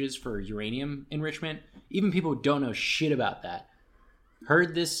centrifuges for uranium enrichment, even people who don't know shit about that,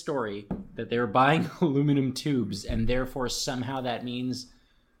 heard this story that they were buying aluminum tubes, and therefore somehow that means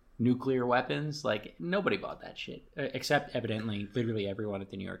nuclear weapons. Like, nobody bought that shit. Except, evidently, literally everyone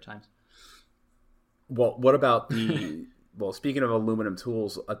at the New York Times. Well, what about the... well, speaking of aluminum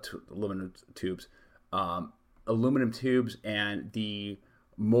tubes, aluminum tubes and the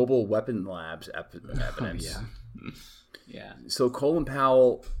mobile weapon labs evidence. Oh, yeah. So Colin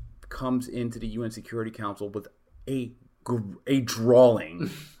Powell comes into the UN Security Council with a drawing,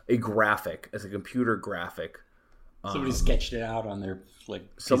 a graphic, as a computer graphic. Somebody sketched it out on their like.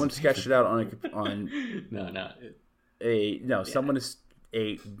 Someone sketched it out on. Someone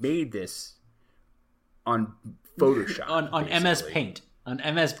made this on Photoshop on MS Paint. On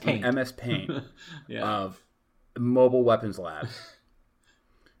MS Paint of mobile weapons labs.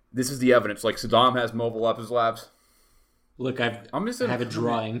 This is the evidence. Like, Saddam has mobile weapons labs. Look, I have a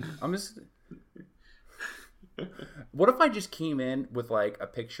drawing. What if I just came in with like a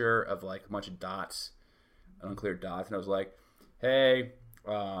picture of like a bunch of dots, unclear dots, and I was like, "Hey,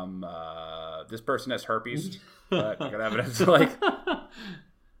 this person has herpes." But I got evidence. Like,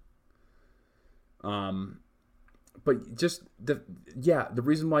 but just the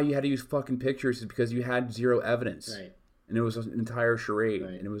reason why you had to use fucking pictures is because you had zero evidence, right? And it was an entire charade,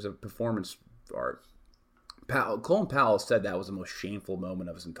 right. And it was a performance art. Colin Powell said that was the most shameful moment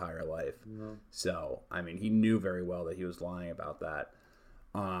of his entire life. Mm-hmm. So, I mean, he knew very well that he was lying about that.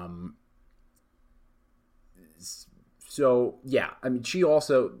 So, yeah, I mean,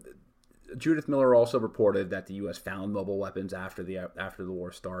 Judith Miller also reported that the U.S. found mobile weapons after the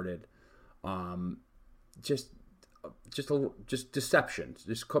war started. Just deceptions,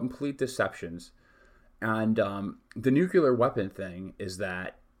 just complete deceptions. And the nuclear weapon thing is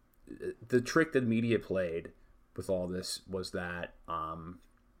that the trick that the media played with all this was that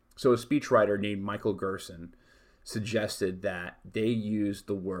so a speechwriter named Michael Gerson suggested that they used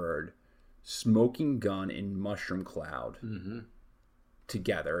the word smoking gun and mushroom cloud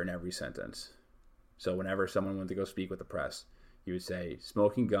together in every sentence. So whenever someone went to go speak with the press, he would say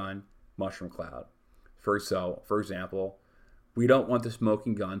smoking gun, mushroom cloud. For example, we don't want the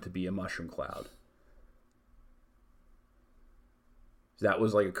smoking gun to be a mushroom cloud. That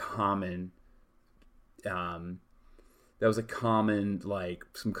was like a common, like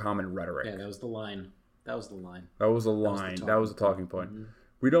some common rhetoric. Yeah, that was the line. That was the line. That was the talking point. Mm-hmm.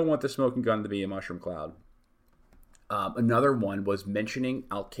 We don't want the smoking gun to be a mushroom cloud. Another one was mentioning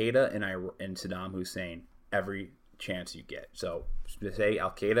Al-Qaeda and Saddam Hussein every chance you get. So say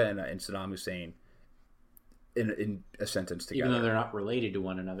Al-Qaeda and Saddam Hussein in a sentence together. Even though they're not related to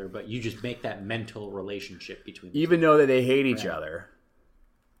one another, but you just make that mental relationship between them. Even though that they hate each other.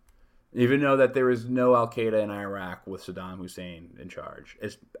 Even though that there is no Al-Qaeda in Iraq with Saddam Hussein in charge.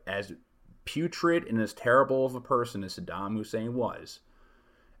 As putrid and as terrible of a person as Saddam Hussein was,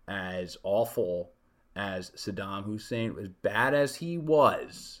 as awful as Saddam Hussein, as bad as he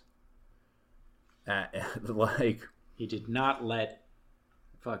was, he did not let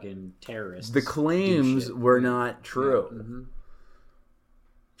fucking terrorists. The claims were not true. Yeah. Mm-hmm.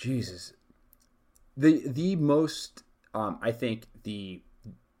 Jesus. The most, I think the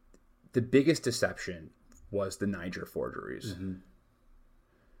biggest deception was the Niger forgeries. Mm-hmm.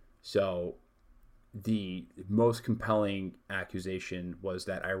 So the most compelling accusation was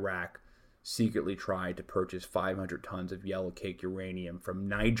that Iraq secretly tried to purchase 500 tons of yellow cake uranium from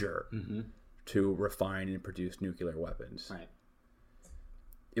Niger to refine and produce nuclear weapons. Right.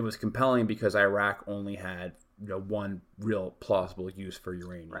 It was compelling because Iraq only had one real plausible use for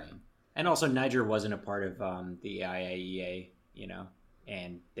uranium. Right. And also Niger wasn't a part of the IAEA,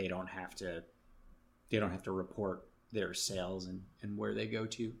 and they don't have to report their sales and where they go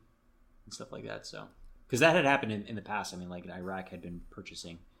to and stuff like that. So because that had happened in the past. I mean, like Iraq had been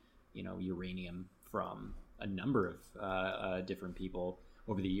purchasing, uranium from a number of different people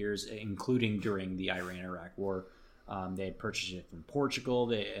over the years, including during the Iran-Iraq War. They had purchased it from Portugal.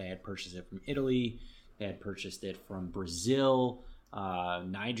 They had purchased it from Italy. They had purchased it from Brazil,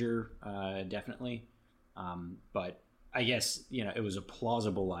 Niger, definitely. But I guess, it was a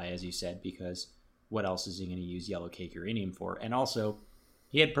plausible lie, as you said, because what else is he going to use yellow cake uranium for? And also,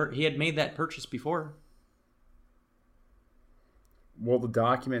 he had made that purchase before. Well, the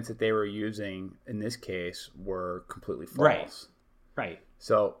documents that they were using in this case were completely false. Right.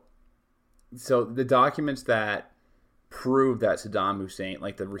 So the documents that prove that Saddam Hussein,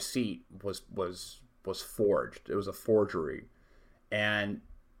 like the receipt, was forged. It was a forgery, and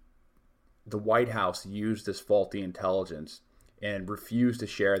the White House used this faulty intelligence and refused to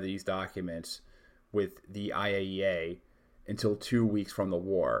share these documents with the IAEA until 2 weeks from the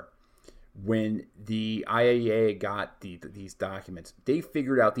war. When the IAEA got these documents, they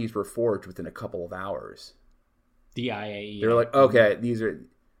figured out these were forged within a couple of hours. The IAEA. They're like, okay, these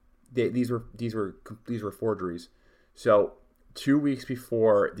were forgeries. So 2 weeks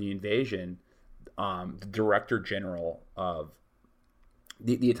before the invasion, the Director General of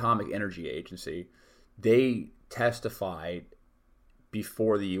the Atomic Energy Agency, they testified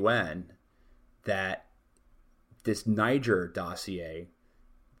before the UN that this Niger dossier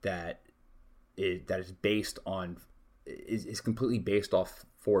that is based on is completely based off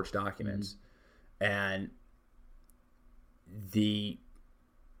forged documents, and they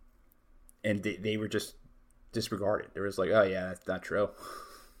were just disregarded. They was like, oh yeah, that's not true.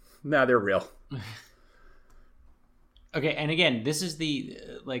 No, they're real. Okay, and again, this is this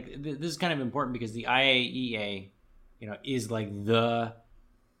is kind of important because the IAEA, is like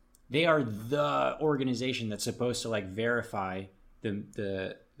they are the organization that's supposed to like verify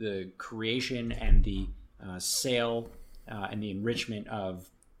the creation and the sale and the enrichment of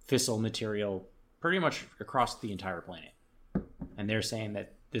fissile material pretty much across the entire planet. And they're saying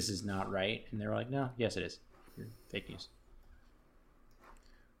that this is not right, and they're like, no, yes, it is. You're fake news.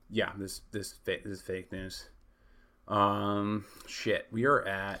 Yeah, this is fake news. Shit, we are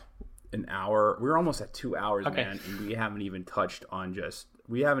at an hour. We're almost at 2 hours, okay, man, and we haven't even touched on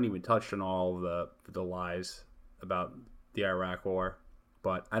all the lies about the Iraq War.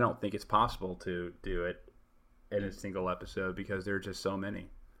 But I don't think it's possible to do it in a single episode because there are just so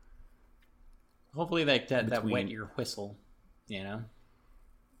many. Hopefully, that wet your whistle,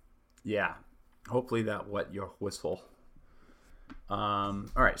 Yeah, hopefully that wet your whistle. All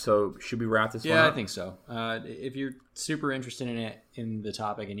right, so should we wrap this one up? Yeah, I think so. If you're super interested in the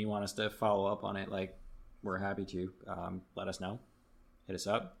topic and you want us to follow up on it, like, we're happy to. Let us know. Hit us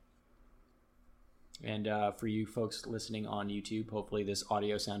up. And for you folks listening on YouTube, hopefully this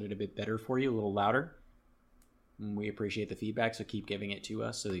audio sounded a bit better for you, a little louder. And we appreciate the feedback, so keep giving it to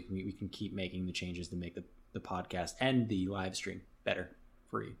us so that we can keep making the changes to make the podcast and the live stream better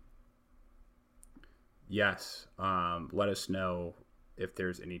for you. Yes. Let us know if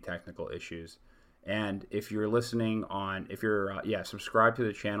there's any technical issues. And if you're listening subscribe to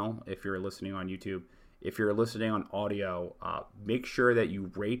the channel if you're listening on YouTube. If you're listening on audio, make sure that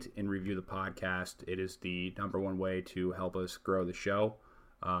you rate and review the podcast. It is the number one way to help us grow the show.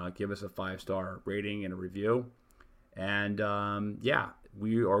 Give us a 5-star rating and a review. And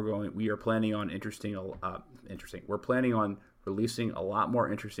we are planning on We're planning on releasing a lot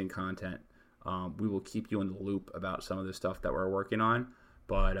more interesting content. We will keep you in the loop about some of the stuff that we're working on.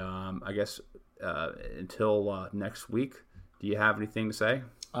 But I guess until next week, do you have anything to say?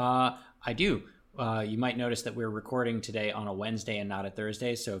 I do. You might notice that we're recording today on a Wednesday and not a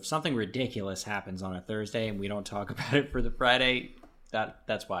Thursday. So if something ridiculous happens on a Thursday and we don't talk about it for the Friday,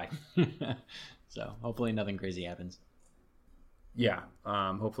 that's why. So hopefully nothing crazy happens. Yeah.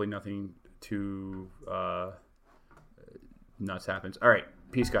 Hopefully nothing too nuts happens. All right.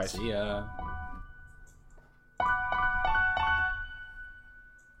 Peace, guys. See ya.